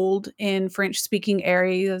told in French-speaking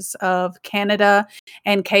areas of Canada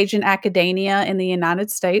and Cajun Academia in the United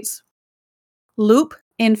States. Loup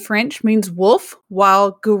in French means wolf,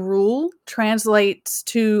 while garou translates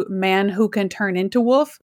to man who can turn into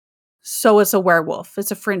wolf. So it's a werewolf.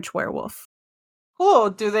 It's a French werewolf. Cool.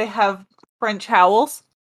 Do they have French howls?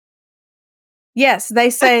 Yes, they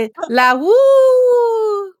say la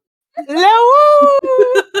woo. La woo.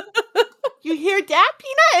 You hear that,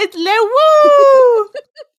 Peanut? It's la woo.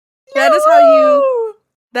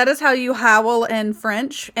 That is how you howl in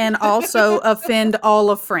French and also offend all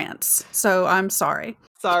of France. So I'm sorry.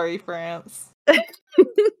 Sorry, France.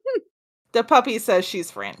 The puppy says she's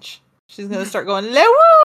French. She's going to start going, la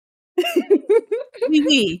woo. Oui,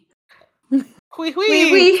 oui. Oui,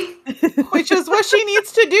 oui. Which is what she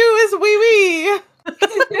needs to do is oui, oui.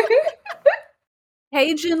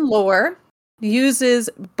 Cajun lore uses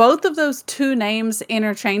both of those two names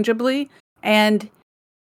interchangeably and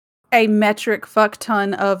a metric fuck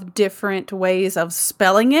ton of different ways of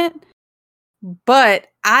spelling it. But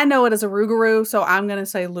I know it as a rougarou, so I'm going to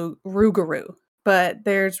say rougarou. But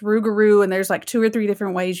there's rougarou, and there's like 2 or 3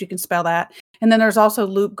 different ways you can spell that. And then there's also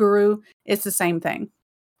Loop Guru. It's the same thing.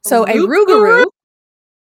 So a Loop Rougarou.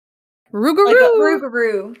 Like a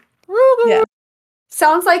Rougarou. Yeah.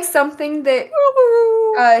 Sounds like something that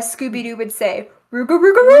Scooby-Doo would say.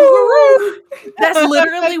 Rougarou. That's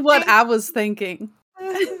literally what I was thinking.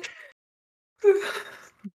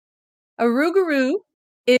 A Rougarou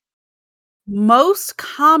is most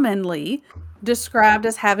commonly described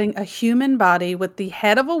as having a human body with the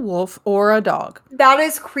head of a wolf or a dog. That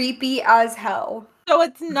is creepy as hell. So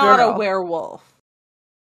it's not Girl. a werewolf.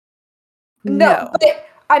 No, but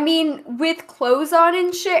I mean, with clothes on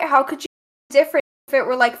and shit, how could you be different if it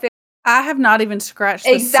were like... I have not even scratched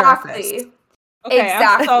the surface. Okay,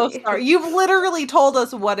 Exactly. I'm so sorry. You've literally told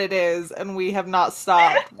us what it is, and we have not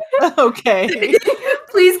stopped. Okay.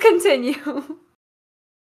 Please continue.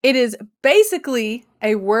 It is basically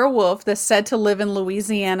a werewolf that's said to live in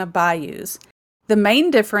Louisiana bayous. The main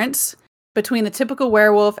difference between the typical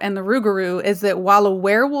werewolf and the Rougarou is that while a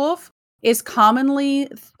werewolf is commonly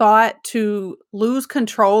thought to lose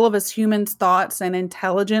control of its human's thoughts and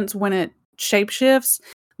intelligence when it shapeshifts,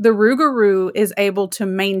 the Rougarou is able to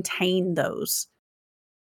maintain those,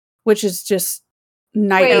 which is just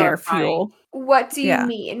nightmare fuel. What do you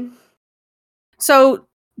mean? So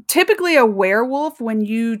typically a werewolf, when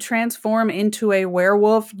you transform into a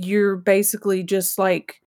werewolf, you're basically just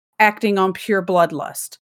like acting on pure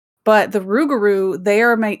bloodlust. But the Rougarou, they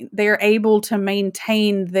are able to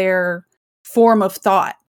maintain their form of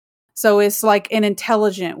thought. So it's like an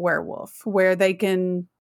intelligent werewolf where they can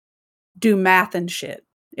do math and shit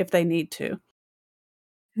if they need to.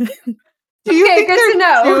 Do you think good they're to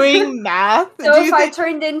know. doing math? So if I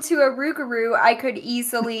turned into a Rougarou, I could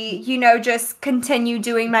easily, just continue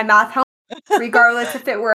doing my math homework, regardless if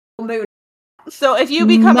it were a mood. So if you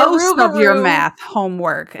become most a Rougarou, of your math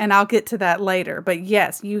homework, and I'll get to that later, but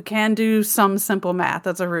yes, you can do some simple math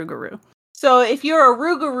as a Rougarou. So if you're a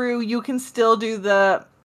Rougarou, you can still do the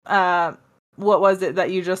what was it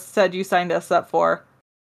that you just said you signed us up for?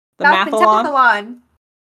 The mathalon?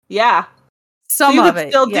 Yeah. Some so you of could it.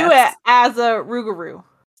 still do it as a Rougarou.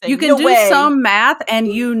 You can do some math, and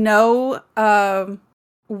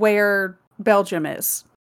where Belgium is.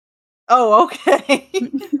 Oh, okay.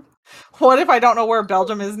 What if I don't know where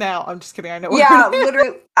Belgium is now? I'm just kidding. I know where it is.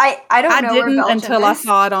 Literally. I don't know where Belgium is. Until I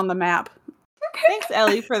saw it on the map. Thanks,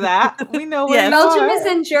 Ellie, for that. We know where Belgium is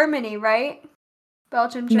in Germany, right?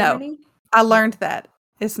 Belgium, Germany? No, I learned that.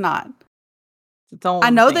 It's not. I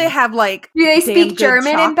know they have like. Do they speak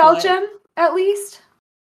German in Belgium, at least?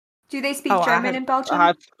 Do they speak German in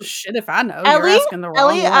Belgium? Shit, if I know. Ellie, you're asking the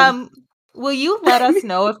wrong one. Will you let us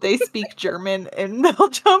know if they speak German in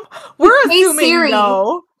Belgium? We're assuming Siri,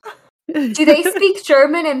 no. Do they speak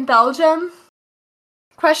German in Belgium?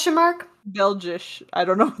 Question mark? Belgish. I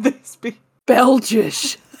don't know if they speak.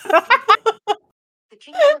 Belgish. The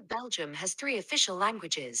Kingdom of Belgium has 3 official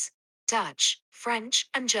languages: Dutch, French,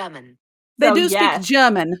 and German. They do speak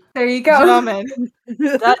German. There you go. German.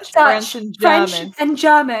 Dutch, French, and German. French and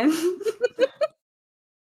German.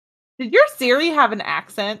 Did your Siri have an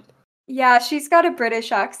accent? Yeah, she's got a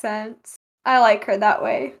British accent. I like her that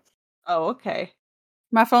way. Oh, okay.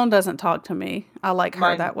 My phone doesn't talk to me. I like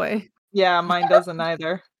her that way. Yeah, mine doesn't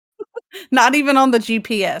either. Not even on the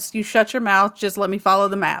GPS. You shut your mouth. Just let me follow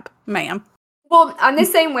the map, ma'am. Well, I'm the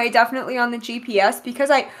same way, definitely on the GPS, because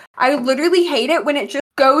I literally hate it when it just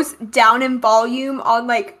goes down in volume on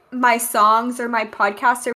like my songs or my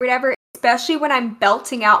podcast or whatever, especially when I'm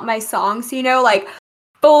belting out my songs, like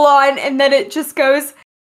full on, and then it just goes,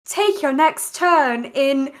 take your next turn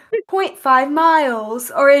in 0.5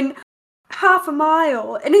 miles or in half a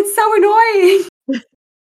mile, and it's so annoying.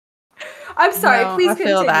 I'm sorry, please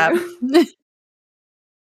continue. Feel that.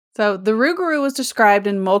 So the Rougarou was described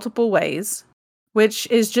in multiple ways, which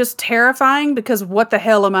is just terrifying because what the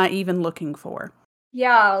hell am I even looking for?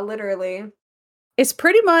 Yeah, literally. It's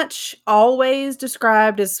pretty much always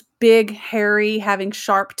described as big, hairy, having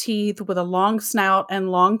sharp teeth with a long snout and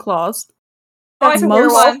long claws. That's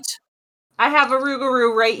one. I have a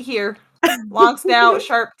Rougarou right here. Long snout,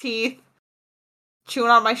 sharp teeth, chewing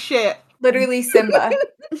on my shit. Literally Simba.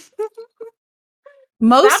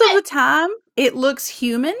 Most of the time, it looks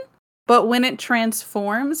human, but when it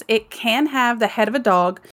transforms, it can have the head of a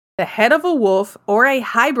dog, the head of a wolf, or a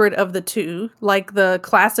hybrid of the two, like the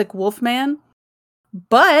classic Wolfman.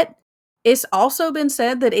 But it's also been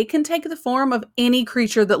said that it can take the form of any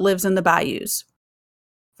creature that lives in the bayous.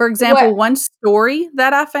 For example, one story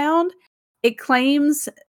that I found, it claims,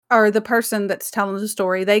 or the person that's telling the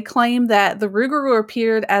story, they claim that the Rougarou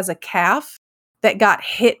appeared as a calf that got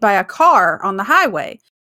hit by a car on the highway.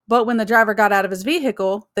 But when the driver got out of his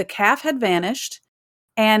vehicle, the calf had vanished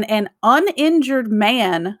and an uninjured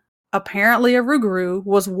man, apparently a Rougarou,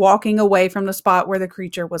 was walking away from the spot where the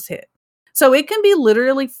creature was hit. So it can be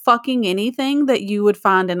literally fucking anything that you would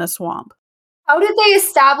find in a swamp. How did they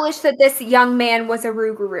establish that this young man was a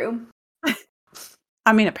Rougarou?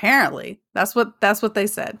 I mean, apparently. That's what they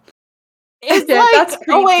said. Is Yeah, like, that's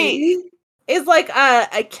creepy. oh wait, is like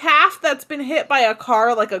a calf that's been hit by a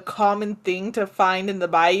car like a common thing to find in the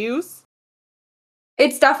bayous?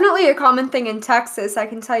 It's definitely a common thing in Texas, I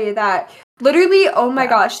can tell you that. Literally, oh my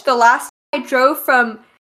gosh, the last time I drove from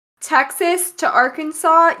Texas to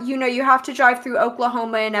Arkansas, you have to drive through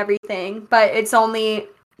Oklahoma and everything, but it's only,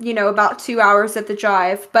 about 2 hours of the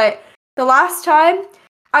drive. But the last time,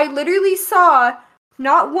 I literally saw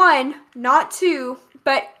not one, not two,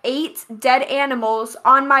 but 8 dead animals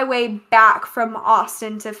on my way back from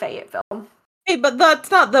Austin to Fayetteville. Hey, but that's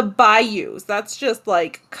not the bayous. That's just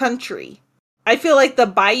like country. I feel like the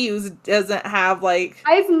bayous doesn't have like.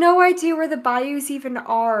 I have no idea where the bayous even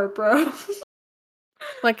are, bro.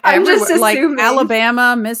 Like I'm just everywhere, like assuming.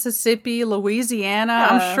 Alabama, Mississippi, Louisiana.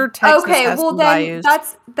 I'm sure Texas has some bayous.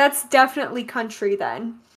 That's definitely country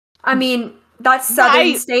then. I mean, that's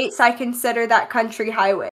southern states. I consider that country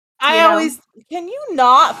highway. Can you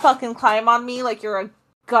not fucking climb on me like you're a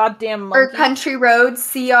goddamn monkey? Or country roads,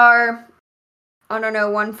 CR, I don't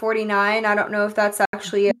know, 149. I don't know if that's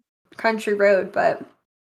actually a country road, but.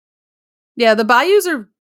 Yeah, the bayous are,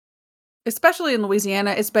 especially in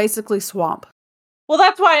Louisiana, it's basically swamp. Well,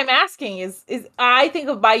 that's why I'm asking, is I think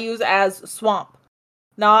of bayous as swamp,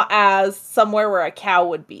 not as somewhere where a cow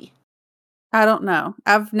would be. I don't know.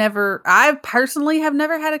 I personally have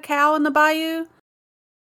never had a cow in the bayou.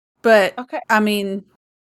 But, okay. I mean,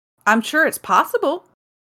 I'm sure it's possible.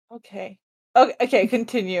 Okay,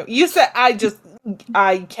 continue. You said, I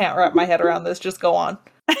can't wrap my head around this. Just go on.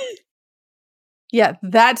 Yeah,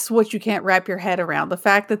 that's what you can't wrap your head around. The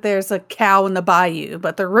fact that there's a cow in the bayou,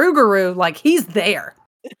 but the Rougarou, like, he's there.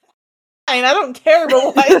 I mean, I don't care,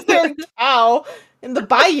 but why is there a cow in the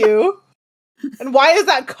bayou? And why is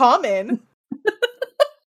that common?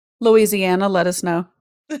 Louisiana, let us know.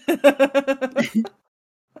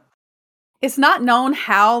 It's not known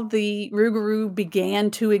how the Rougarou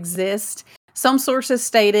began to exist. Some sources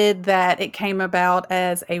stated that it came about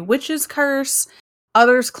as a witch's curse.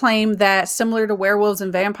 Others claim that, similar to werewolves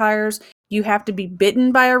and vampires, you have to be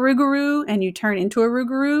bitten by a Rougarou and you turn into a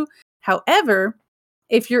Rougarou. However,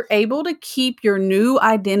 if you're able to keep your new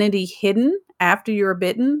identity hidden after you're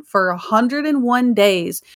bitten for 101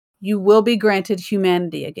 days, you will be granted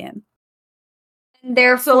humanity again.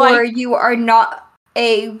 Therefore, you are not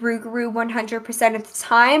a Rougarou 100% of the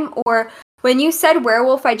time. Or when you said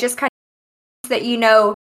werewolf, I just kind of that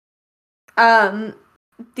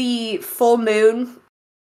the full moon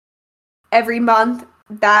every month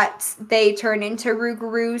that they turn into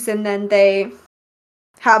Rougarous and then they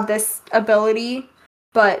have this ability.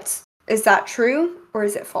 But is that true or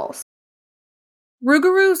is it false?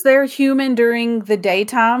 Rougarous, they're human during the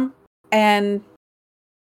daytime, and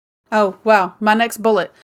oh wow, my next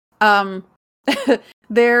bullet.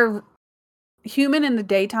 They're human in the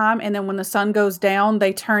daytime, and then when the sun goes down,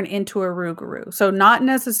 they turn into a Rougarou. So not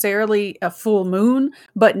necessarily a full moon,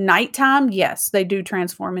 but nighttime, yes, they do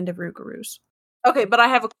transform into Rougarous. Okay, but I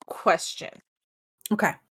have a question.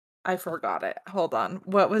 Okay. I forgot it. Hold on.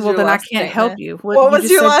 What was your last statement? Well, then I can't help you. What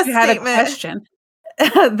was your last statement? You had a question.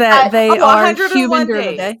 That they are human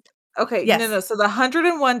during the day. Okay, yes. No. So the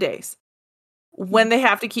 101 days, when they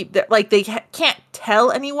have to keep that, like they can't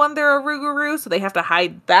tell anyone they're a Rougarou, so they have to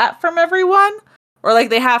hide that from everyone, or like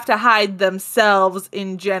they have to hide themselves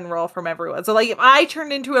in general from everyone. So like if I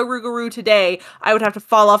turned into a Rougarou today, I would have to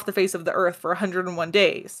fall off the face of the earth for 101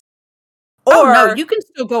 days. Or no, you can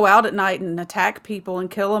still go out at night and attack people and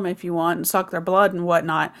kill them if you want and suck their blood and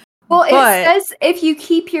whatnot. Well, it says if you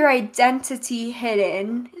keep your identity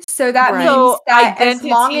hidden, so that means that as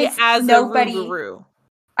long as nobody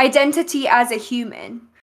identity as a human.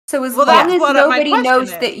 So as long as nobody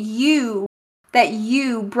knows that you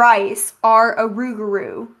Bryce are a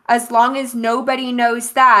Rougarou, as long as nobody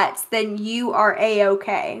knows that, then you are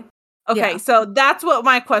A-okay. Okay, so that's what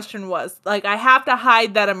my question was. Like, I have to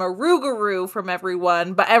hide that I'm a Rougarou from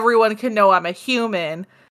everyone, but everyone can know I'm a human.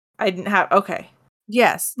 I didn't have... Okay.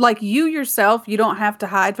 Yes, like you yourself, you don't have to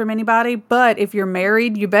hide from anybody, but if you're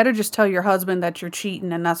married, you better just tell your husband that you're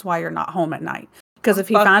cheating and that's why you're not home at night. Because if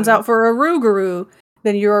he finds out for a Rougarou,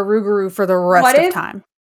 then you're a Rougarou for the rest of time.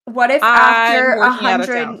 What if after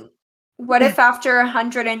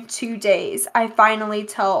 102 days, I finally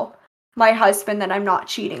tell my husband that I'm not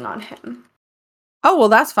cheating on him? Oh, well,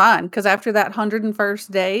 that's fine. Because after that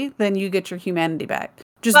 101st day, then you get your humanity back.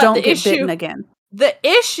 Just don't get bitten again. The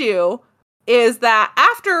issue is that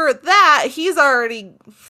after that, he's already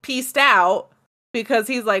pieced out because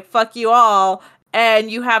he's like, fuck you all,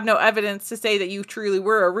 and you have no evidence to say that you truly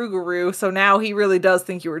were a Rougarou, so now he really does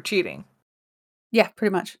think you were cheating. Yeah,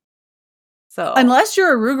 pretty much. So unless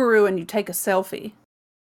you're a Rougarou and you take a selfie.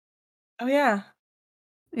 Oh, yeah.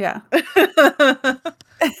 Yeah.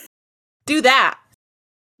 Do that.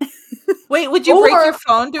 Wait, would you break your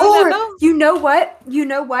phone doing that, though? You know what?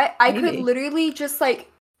 I Maybe. could literally just,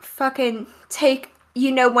 like, fucking take,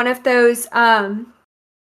 one of those, the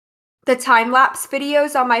time-lapse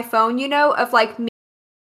videos on my phone, of, like, me,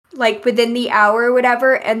 like, within the hour or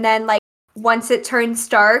whatever, and then, like, once it turns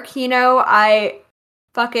dark, I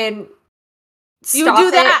fucking stop do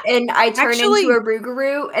that. it, and I turn into a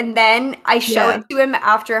Rougarou, and then I show it to him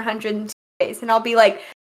after 102 days, and I'll be like,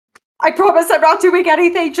 I promise I'm not doing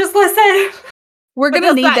anything, just listen. We're going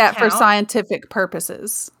to need that for scientific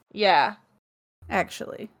purposes. Yeah.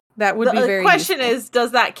 Actually. That would be very The question useful. is,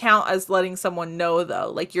 does that count as letting someone know,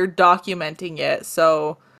 though? Like, you're documenting it,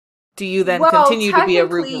 so do you then continue to be a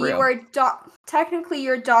Rougarou? Technically,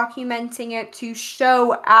 you're documenting it to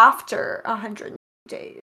show after 100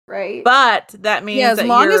 days, right? But that means as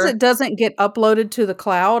long as it doesn't get uploaded to the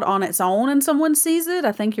cloud on its own and someone sees it,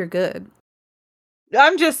 I think you're good.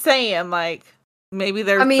 I'm just saying, like, maybe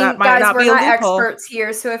there's. I mean, that might guys, not we're be a not loophole. experts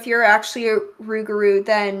here, so if you're actually a Rougarou,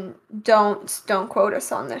 then don't quote us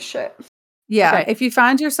on this shit. Yeah, okay. If you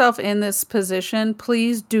find yourself in this position,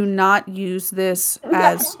 please do not use this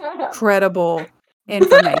as credible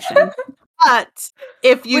information. But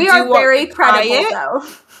if you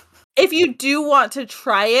if you do want to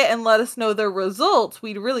try it and let us know the results,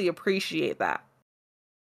 we'd really appreciate that.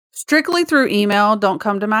 Strictly through email. Don't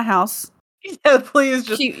come to my house. Yeah, please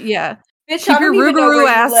just keep your Rougarou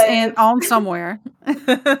ass on somewhere.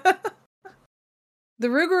 The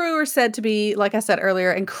Rougarou are said to be, like I said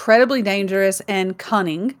earlier, incredibly dangerous and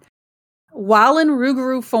cunning. While in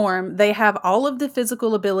Rougarou form, they have all of the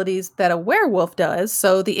physical abilities that a werewolf does,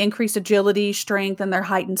 so the increased agility, strength, and their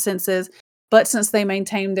heightened senses. But since they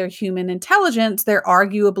maintain their human intelligence, they're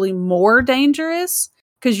arguably more dangerous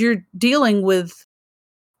because you're dealing with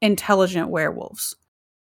intelligent werewolves.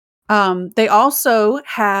 They also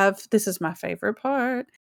have, this is my favorite part,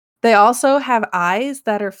 they also have eyes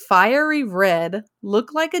that are fiery red,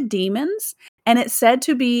 look like a demon's, and it's said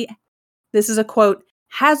to be, this is a quote,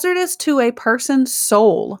 hazardous to a person's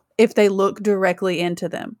soul if they look directly into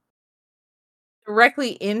them.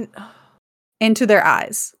 Directly into their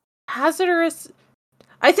eyes. Hazardous.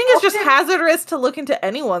 I think it's just hazardous to look into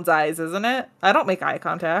anyone's eyes, isn't it? I don't make eye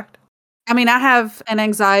contact. I mean, I have an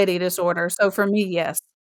anxiety disorder, so for me, yes.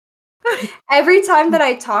 Every time that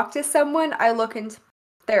I talk to someone, I look into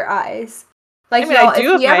their eyes. Like, if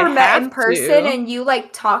you ever met in person and you,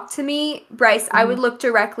 like, talk to me, Bryce, I would look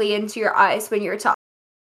directly into your eyes when you're talking.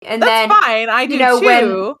 And that's fine. I do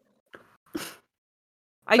too.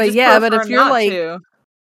 But if you're like,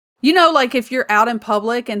 like if you're out in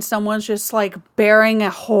public and someone's just like bearing a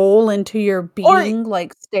hole into your being,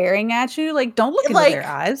 like staring at you, like don't look into their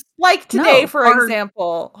eyes. Like today, for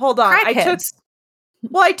example. Hold on.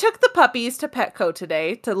 I took the puppies to Petco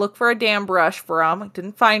today to look for a damn brush for them. I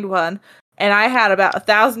didn't find one. And I had about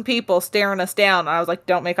 1,000 people staring us down. I was like,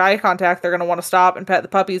 don't make eye contact. They're going to want to stop and pet the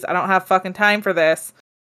puppies. I don't have fucking time for this.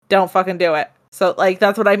 Don't fucking do it. So, like,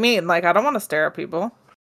 that's what I mean. Like, I don't want to stare at people.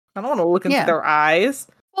 I don't want to look into their eyes.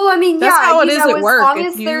 Well, I mean, that's how it is at work. As long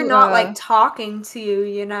as they're not, like, talking to you,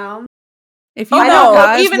 you know? If you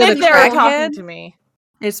even if they're talking to me.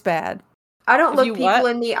 It's bad. I don't look people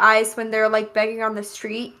in the eyes when they're, like, begging on the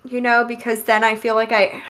street, because then I feel like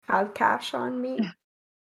I have cash on me.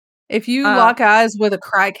 If you lock eyes with a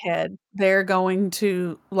crackhead, they're going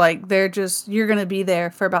to, like, you're going to be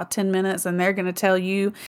there for about 10 minutes and they're going to tell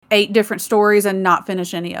you 8 different stories and not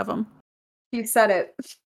finish any of them. You said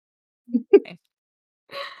it.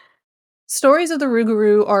 Stories of the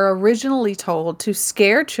Rougarou are originally told to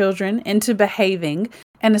scare children into behaving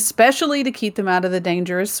and especially to keep them out of the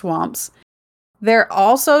dangerous swamps. They're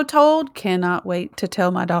also told, cannot wait to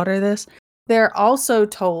tell my daughter this, they're also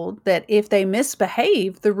told that if they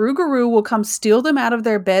misbehave, the Rougarou will come steal them out of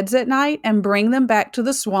their beds at night and bring them back to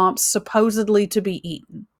the swamps, supposedly to be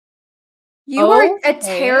eaten. You are a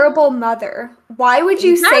terrible mother. Why would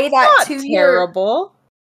you say that to terrible.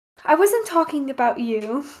 I wasn't talking about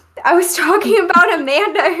you. I was talking about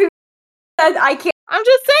Amanda who said I can't. I'm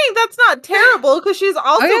just saying that's not terrible because she's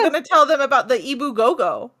also going to tell them about the Ibu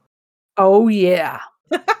Gogo. Oh, yeah.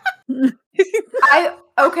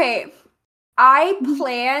 I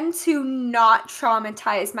plan to not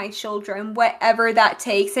traumatize my children, whatever that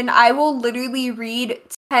takes, and I will literally read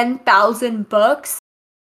 10,000 books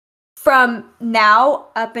from now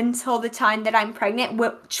up until the time that I'm pregnant,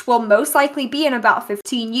 which will most likely be in about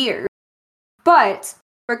 15 years. But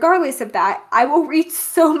regardless of that, I will read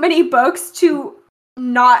so many books to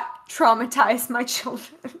not traumatize my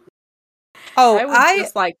children. Oh, I would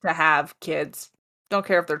just like to have kids. Don't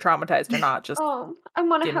care if they're traumatized or not. Just I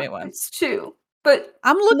want to give me have one. kids too. But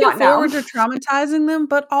I'm looking not forward now. to traumatizing them,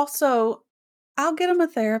 but also I'll get them a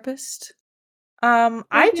therapist. I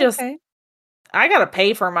gotta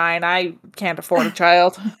pay for mine. I can't afford a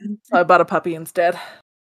child, so I bought a puppy instead.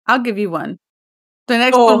 I'll give you one. The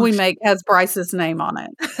next one we make has Bryce's name on it.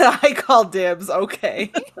 I call dibs.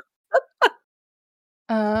 Okay.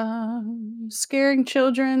 Scaring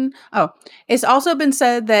children. Oh, it's also been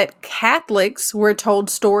said that Catholics were told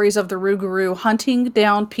stories of the Rougarou hunting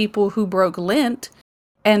down people who broke Lent,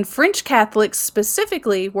 and French Catholics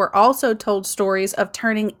specifically were also told stories of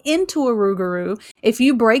turning into a Rougarou if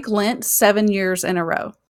you break Lent 7 years in a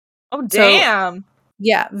row. Oh, damn. So,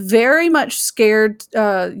 yeah, very much scared,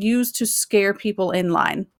 used to scare people in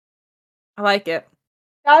line. I like it.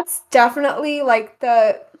 That's definitely like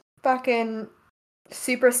the fucking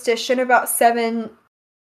superstition about 7.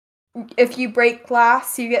 If you break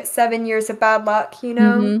glass, you get 7 years of bad luck, you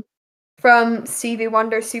know? Mm-hmm. From Stevie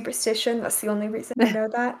Wonder's Superstition. That's the only reason I know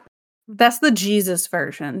that. That's the Jesus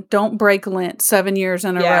version. Don't break Lent 7 years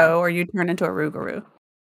in a row or you turn into a Rougarou.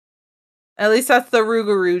 At least that's the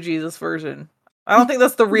Rougarou Jesus version. I don't think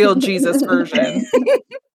that's the real Jesus version.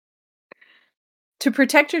 To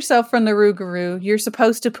protect yourself from the Rougarou, you're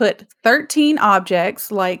supposed to put 13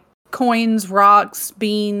 objects like coins, rocks,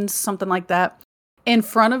 beans, something like that, in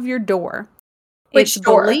front of your door. Which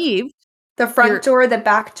door? Believed the front door, the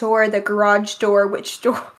back door, the garage door, which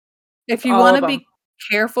door? If you want to be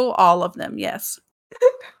careful, all of them, yes.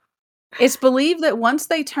 It's believed that once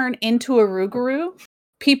they turn into a Rougarou,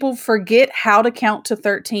 people forget how to count to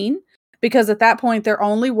 13 because at that point they're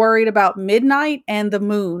only worried about midnight and the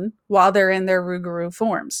moon while they're in their Rougarou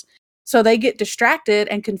forms. So they get distracted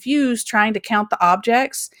and confused trying to count the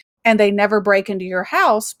objects, and they never break into your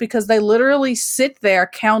house because they literally sit there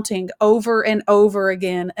counting over and over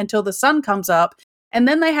again until the sun comes up, and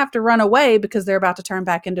then they have to run away because they're about to turn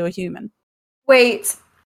back into a human. Wait,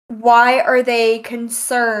 why are they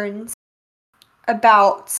concerned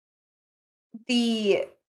about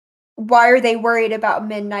why are they worried about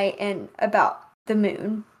midnight and about the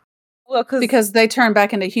moon? Well, because they turn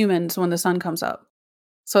back into humans when the sun comes up.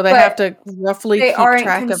 So they have to roughly keep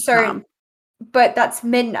track of time. But that's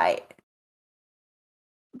midnight.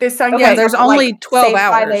 The sun gets there's only 12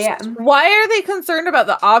 hours. 5 a.m. Why are they concerned about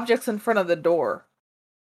the objects in front of the door?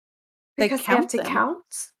 Because they have to count?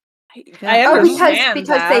 I understand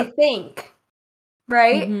because they think.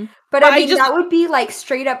 Right? Mm-hmm. But I mean, that would be like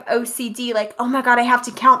straight up OCD, like, oh my god, I have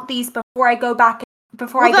to count these before I go back,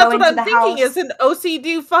 before I go into the house. That's what I'm thinking is an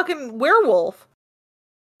OCD fucking werewolf.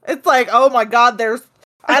 It's like, oh my god, there's,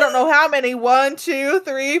 I don't know how many, 1, 2,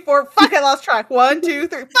 3, 4, fuck, I lost track, 1, 2,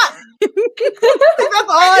 3, fuck. That's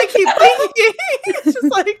all I keep thinking. It's just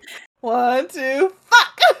like, 1, 2,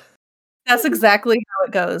 fuck. That's exactly how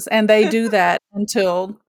it goes. And they do that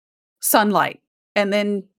until sunlight. And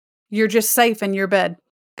then you're just safe in your bed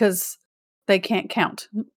because they can't count.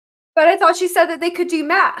 But I thought you said that they could do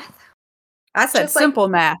math. I said just simple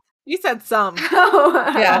math. You said some.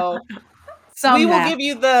 Yeah. We will give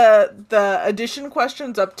you the addition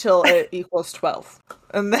questions up till it equals 12.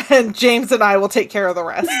 And then James and I will take care of the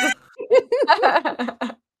rest.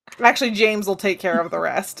 Actually, James will take care of the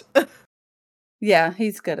rest. Yeah,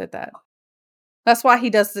 he's good at that. That's why he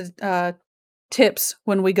does the tips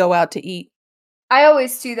when we go out to eat. I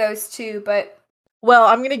always do those too, but... Well,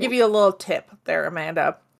 I'm going to give you a little tip there,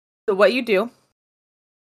 Amanda. So what you do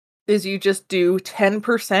is you just do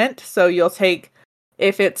 10%. So you'll take,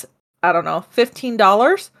 if it's, I don't know,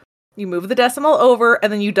 $15, you move the decimal over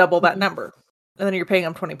and then you double that number. And then you're paying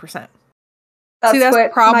them 20%. See, that's the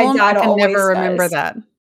problem. I can never remember that.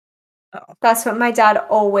 Oh. That's what my dad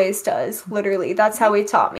always does. Literally. That's how he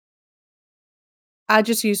taught me. I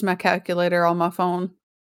just use my calculator on my phone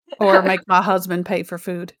or make my husband pay for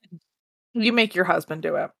food. You make your husband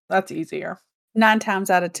do it. That's easier. 9 times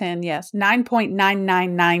out of 10, yes.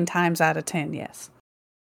 9.999 times out of 10, yes.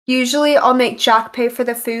 Usually I'll make Jack pay for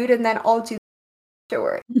the food and then I'll do the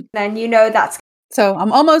afterward. Then that's... So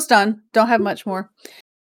I'm almost done. Don't have much more.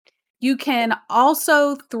 You can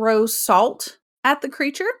also throw salt at the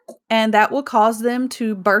creature and that will cause them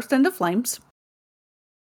to burst into flames.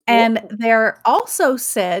 And they're also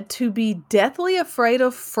said to be deathly afraid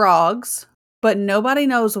of frogs, but nobody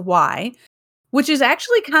knows why. Which is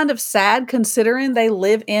actually kind of sad considering they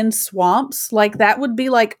live in swamps. Like, that would be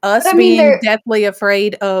like us being deathly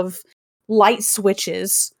afraid of light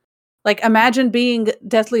switches. Like, imagine being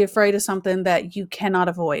deathly afraid of something that you cannot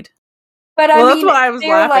avoid. But I mean, that's why I was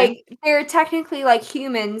laughing. They're technically like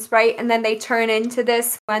humans, right? And then they turn into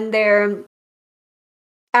this when they're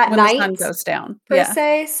at night. When the sun goes down. Per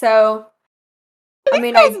se. So, I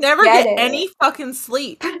mean, I never get any fucking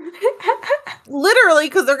sleep. Literally,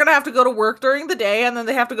 because they're going to have to go to work during the day and then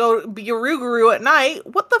they have to go be a Rougarou at night.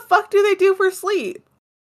 What the fuck do they do for sleep?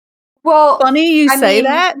 Well, funny you say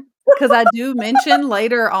that, because I do mention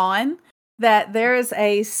later on that there is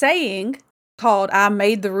a saying called "I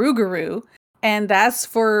made the Rougarou," and that's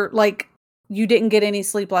for like you didn't get any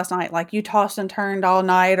sleep last night, like you tossed and turned all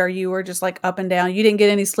night, or you were just like up and down. You didn't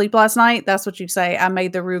get any sleep last night. That's what you say. I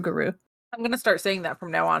made the Rougarou. I'm gonna start saying that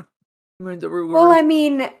from now on. I made the Rougarou. Well, I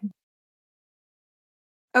mean,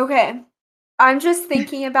 okay, I'm just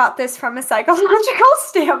thinking about this from a psychological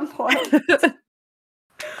standpoint.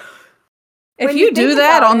 If you do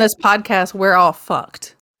that on this podcast, we're all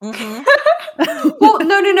fucked. Mm-hmm. Well,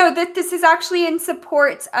 no. This is actually in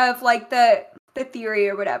support of like the theory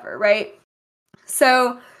or whatever, right?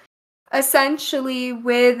 So essentially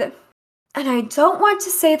and I don't want to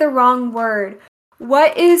say the wrong word.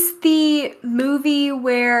 What is the movie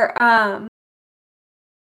where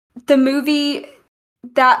the movie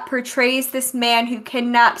that portrays this man who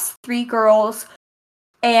kidnaps 3 girls,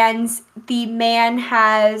 and the man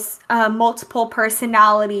has multiple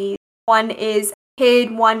personalities? One is a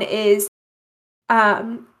kid, one is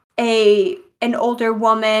an older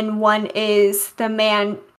woman, one is the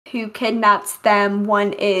man who kidnaps them,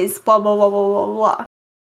 one is blah blah blah blah blah blah.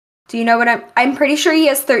 Do you know what I'm pretty sure he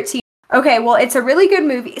has 13. Okay, well, it's a really good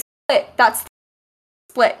movie.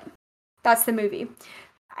 Split. That's the movie.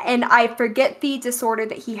 And I forget the disorder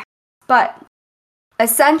that he has. But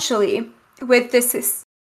essentially, with this,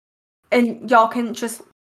 and y'all can just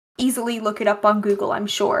easily look it up on Google, I'm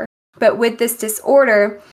sure. But with this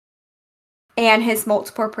disorder and his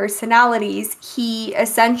multiple personalities, he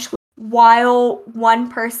essentially, while one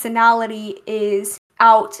personality is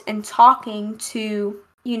out and talking to,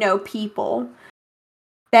 people,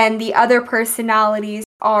 then the other personalities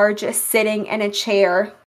are just sitting in a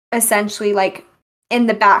chair, essentially like in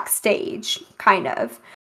the backstage, kind of.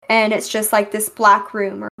 And it's just like this black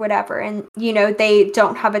room or whatever. And, they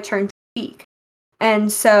don't have a turn to speak. And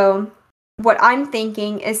so what I'm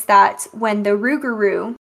thinking is that when the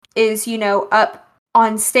Rougarou is, up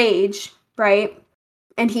on stage, right?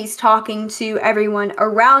 And he's talking to everyone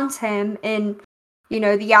around him in,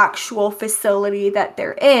 the actual facility that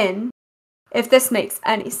they're in, if this makes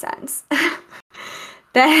any sense,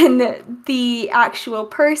 then the actual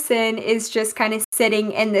person is just kind of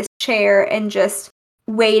sitting in this chair and just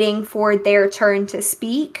waiting for their turn to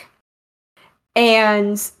speak.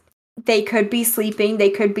 And they could be sleeping, they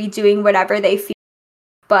could be doing whatever they feel,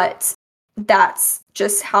 but that's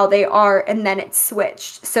just how they are, and then it's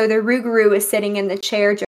switched. So the Rougarou is sitting in the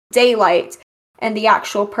chair during daylight, and the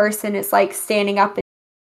actual person is like standing up on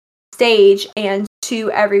stage and to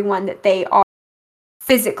everyone that they are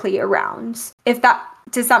physically around.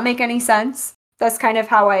 Does that make any sense? That's kind of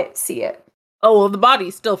how I see it. Oh, well, the body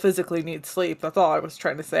still physically needs sleep. That's all I was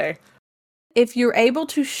trying to say. If you're able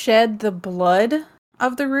to shed the blood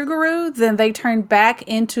of the Rougarou, then they turn back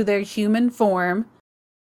into their human form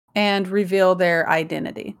and reveal their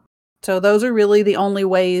identity. So those are really the only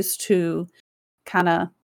ways to kind of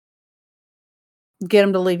get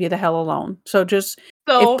them to leave you the hell alone. So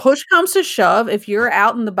if push comes to shove, if you're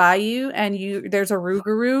out in the bayou and there's a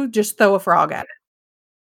Rougarou, just throw a frog at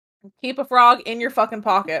it. Keep a frog in your fucking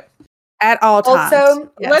pocket. At all times.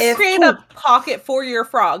 Also, let's create a pocket for your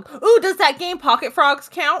frog. Ooh, does that game Pocket Frogs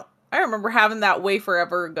count? I remember having that way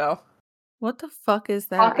forever ago. What the fuck is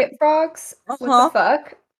that? Pocket Frogs? What the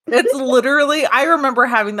fuck? It's literally, I remember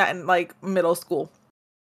having that in like middle school.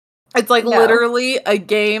 It's like literally a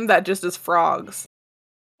game that just is frogs.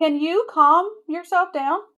 Can you calm yourself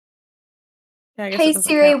down? Yeah, hey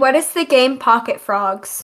Siri, what is the game Pocket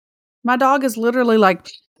Frogs? My dog is literally like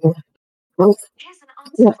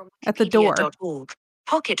at the door.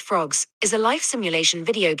 Pocket Frogs is a life simulation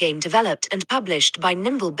video game developed and published by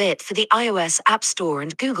Nimblebit for the iOS App Store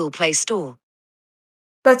and Google Play Store.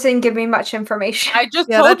 That didn't give me much information. I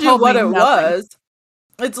just told you what it was.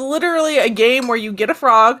 It's literally a game where you get a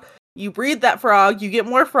frog, you breed that frog, you get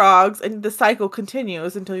more frogs, and the cycle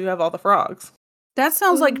continues until you have all the frogs. That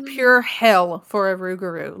sounds like pure hell for a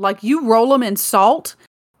Rougarou. Like, you roll them in salt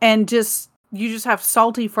and you just have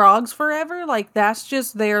salty frogs forever. Like, that's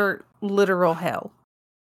just their literal hell.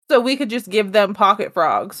 So we could just give them pocket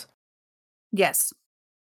frogs. Yes.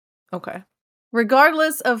 Okay.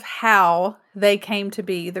 Regardless of how they came to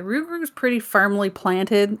be, the Rougarou is pretty firmly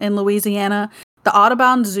planted in Louisiana. The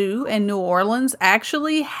Audubon Zoo in New Orleans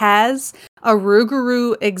actually has a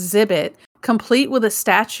Rougarou exhibit, complete with a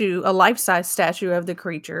statue, a life-size statue of the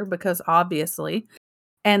creature, because obviously.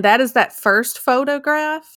 And that is that first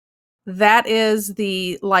photograph. That is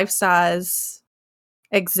the life-size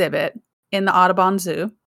exhibit in the Audubon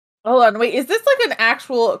Zoo. Hold on, wait, is this like an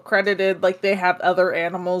actual accredited, like they have other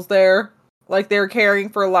animals there? Like they're caring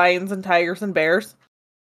for lions and tigers and bears?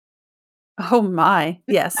 Oh my,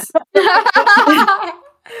 yes.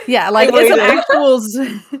 Yeah, I like it's an waited. actual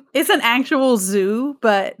zoo. It's an actual zoo,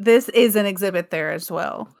 but this is an exhibit there as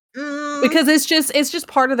well. Because it's just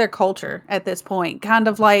part of their culture at this point, kind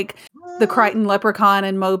of like the Crichton Leprechaun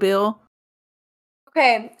in Mobile.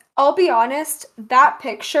 Okay, I'll be honest, that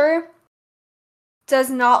picture does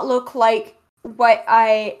not look like what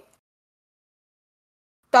I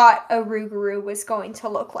thought a Rougarou was going to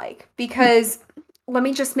look like. Because let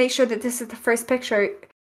me just make sure that this is the first picture.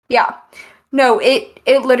 Yeah. No, it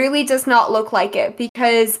literally does not look like it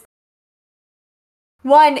because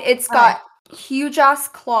one, it's got huge ass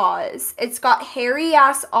claws. It's got hairy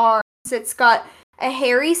ass arms. It's got a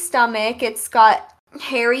hairy stomach. It's got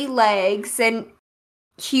hairy legs and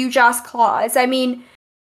huge ass claws. I mean,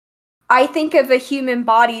 I think of a human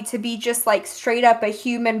body to be just like straight up a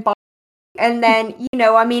human body. And then,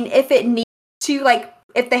 I mean, if it needs to, like,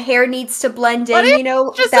 if the hair needs to blend in,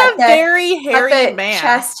 just that a very hairy the man.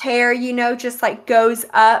 chest hair, just like goes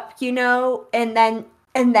up, and then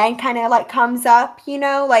kind of like comes up,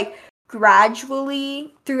 like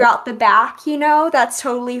gradually throughout the back, that's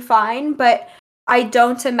totally fine. But I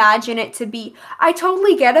don't imagine it to be. I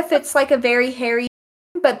totally get if it's like a very hairy,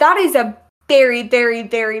 but that is a very, very,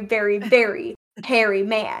 very, very, very hairy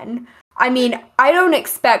man. I mean, I don't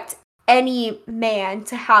expect any man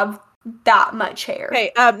to have that much hair.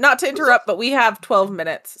 Okay, not to interrupt, but we have 12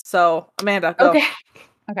 minutes. So, Amanda, go.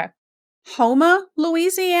 Okay. Houma,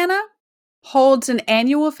 Louisiana holds an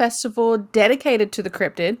annual festival dedicated to the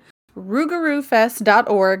cryptid.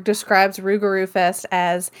 RougarouFest.org describes Rougarou Fest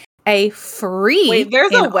as a free. Wait,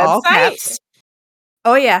 there's a website?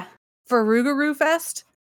 Oh yeah, for Rougarou Fest,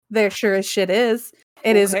 there sure as shit is.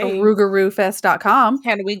 It is RougarouFest.com.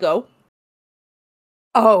 Can we go?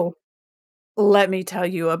 Oh, let me tell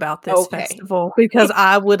you about this festival because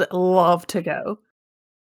I would love to go.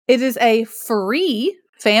 It is a free,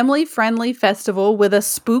 family-friendly festival with a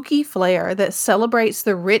spooky flair that celebrates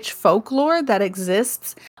the rich folklore that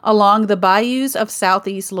exists along the bayous of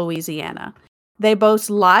southeast Louisiana. They boast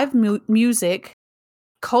live music,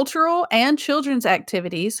 cultural and children's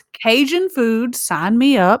activities, Cajun food, sign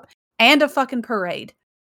me up, and a fucking parade.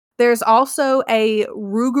 There's also a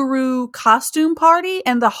Rougarou costume party,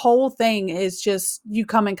 and the whole thing is just you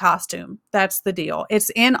come in costume. That's the deal.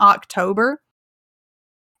 It's in October.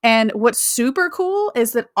 And what's super cool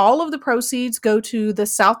is that all of the proceeds go to the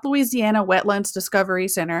South Louisiana Wetlands Discovery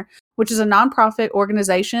Center, which is a nonprofit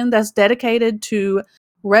organization that's dedicated to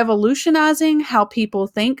revolutionizing how people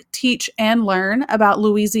think, teach, and learn about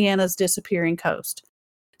Louisiana's disappearing coast.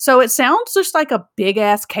 So it sounds just like a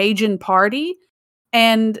big-ass Cajun party,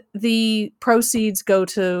 and the proceeds go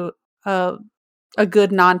to a good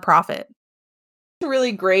nonprofit.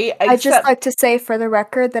 Really great. I'd just like to say for the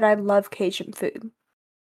record that I love Cajun food.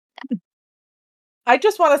 I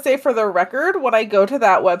just want to say for the record, when I go to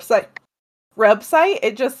that website,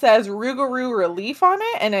 it just says Rougarou Relief on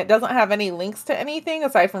it, and it doesn't have any links to anything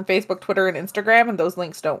aside from Facebook, Twitter, and Instagram, and those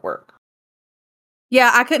links don't work.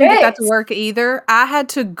 Yeah, I couldn't get that to work either. I had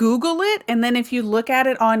to Google it, and then if you look at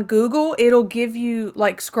it on Google, it'll give you,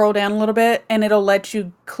 like, scroll down a little bit, and it'll let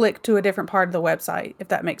you click to a different part of the website, if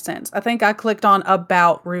that makes sense. I think I clicked on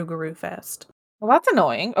About Rougarou Fest. Well, that's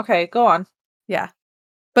annoying. Okay, go on. Yeah.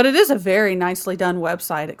 But it is a very nicely done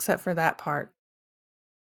website, except for that part.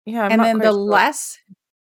 Yeah, and then the last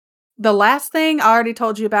thing I already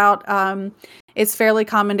told you about, it's fairly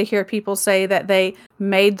common to hear people say that they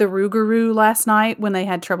made the Rougarou last night when they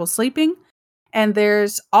had trouble sleeping. And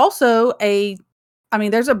there's also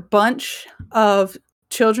there's a bunch of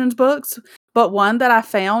children's books, but one that I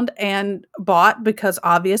found and bought because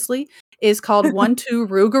obviously is called 1-2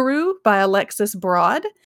 Rougarou by Alexis Broad.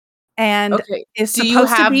 And it's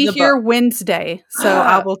supposed to be here Wednesday, so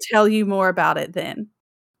I will tell you more about it then.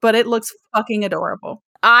 But it looks fucking adorable.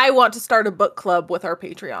 I want to start a book club with our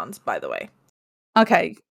Patreons, by the way.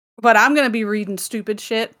 Okay, but I'm going to be reading stupid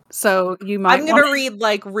shit, so you might I'm going to read,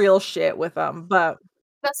 like, real shit with them, but...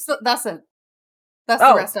 That's it. That's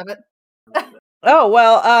the rest of it. Oh,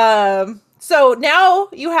 well, so now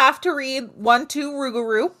you have to read 1-2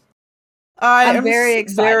 Rougarou. I'm very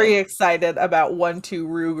very excited. excited about 1-2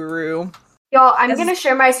 Rougarou. Y'all, I'm going to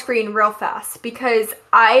share my screen real fast because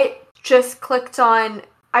I just typed in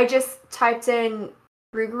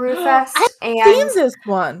Rougarou Fest I've and seen this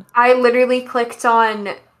one. I literally clicked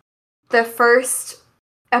on the first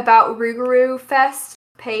About Rougarou Fest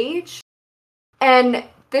page, and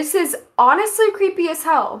this is honestly creepy as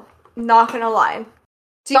hell. Not gonna lie.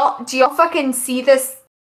 Do y'all fucking see this?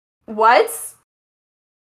 What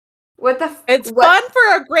the? It's fun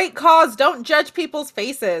for a great cause. Don't judge people's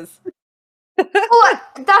faces. Well,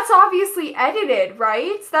 that's obviously edited,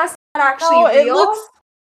 right? That's not actually real.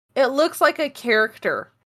 It looks like a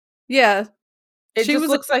character. Yeah. It just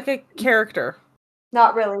looks like a character.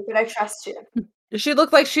 Not really, but I trust you. She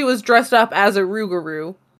looked like she was dressed up as a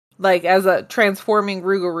Rougarou. Like as a transforming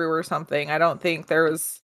Rougarou or something. I don't think there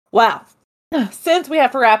was... Wow. Since we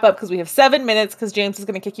have to wrap up because we have 7 minutes because James is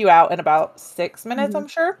going to kick you out in about 6 minutes, I'm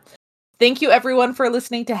sure. Thank you everyone for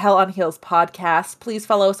listening to Hell on Heels podcast. Please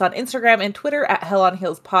follow us on Instagram and Twitter at Hell on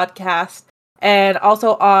Heels podcast. And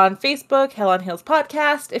also on Facebook, Hell on Heels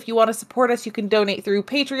podcast. If you want to support us, you can donate through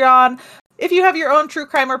Patreon. If you have your own true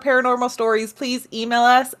crime or paranormal stories, please email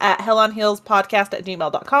us at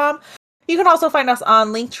hellonheelspodcast@gmail.com. You can also find us on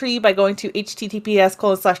Linktree by going to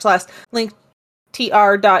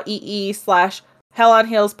https://linktr.ee/Hell on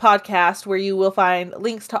Heels podcast, where you will find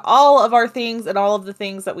links to all of our things and all of the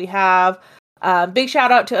things that we have. Big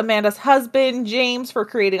shout out to Amanda's husband, James, for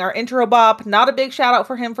creating our intro bop. Not a big shout out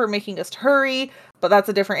for him for making us hurry, but that's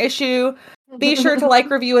a different issue. Be sure to like,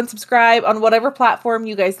 review, and subscribe on whatever platform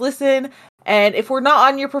you guys listen. And if we're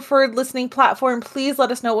not on your preferred listening platform, please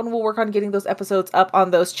let us know when we'll work on getting those episodes up on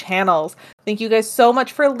those channels. Thank you guys so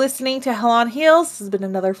much for listening to Hell on Heels. This has been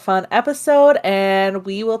another fun episode, and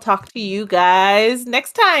we will talk to you guys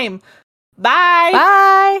next time. Bye!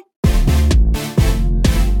 Bye!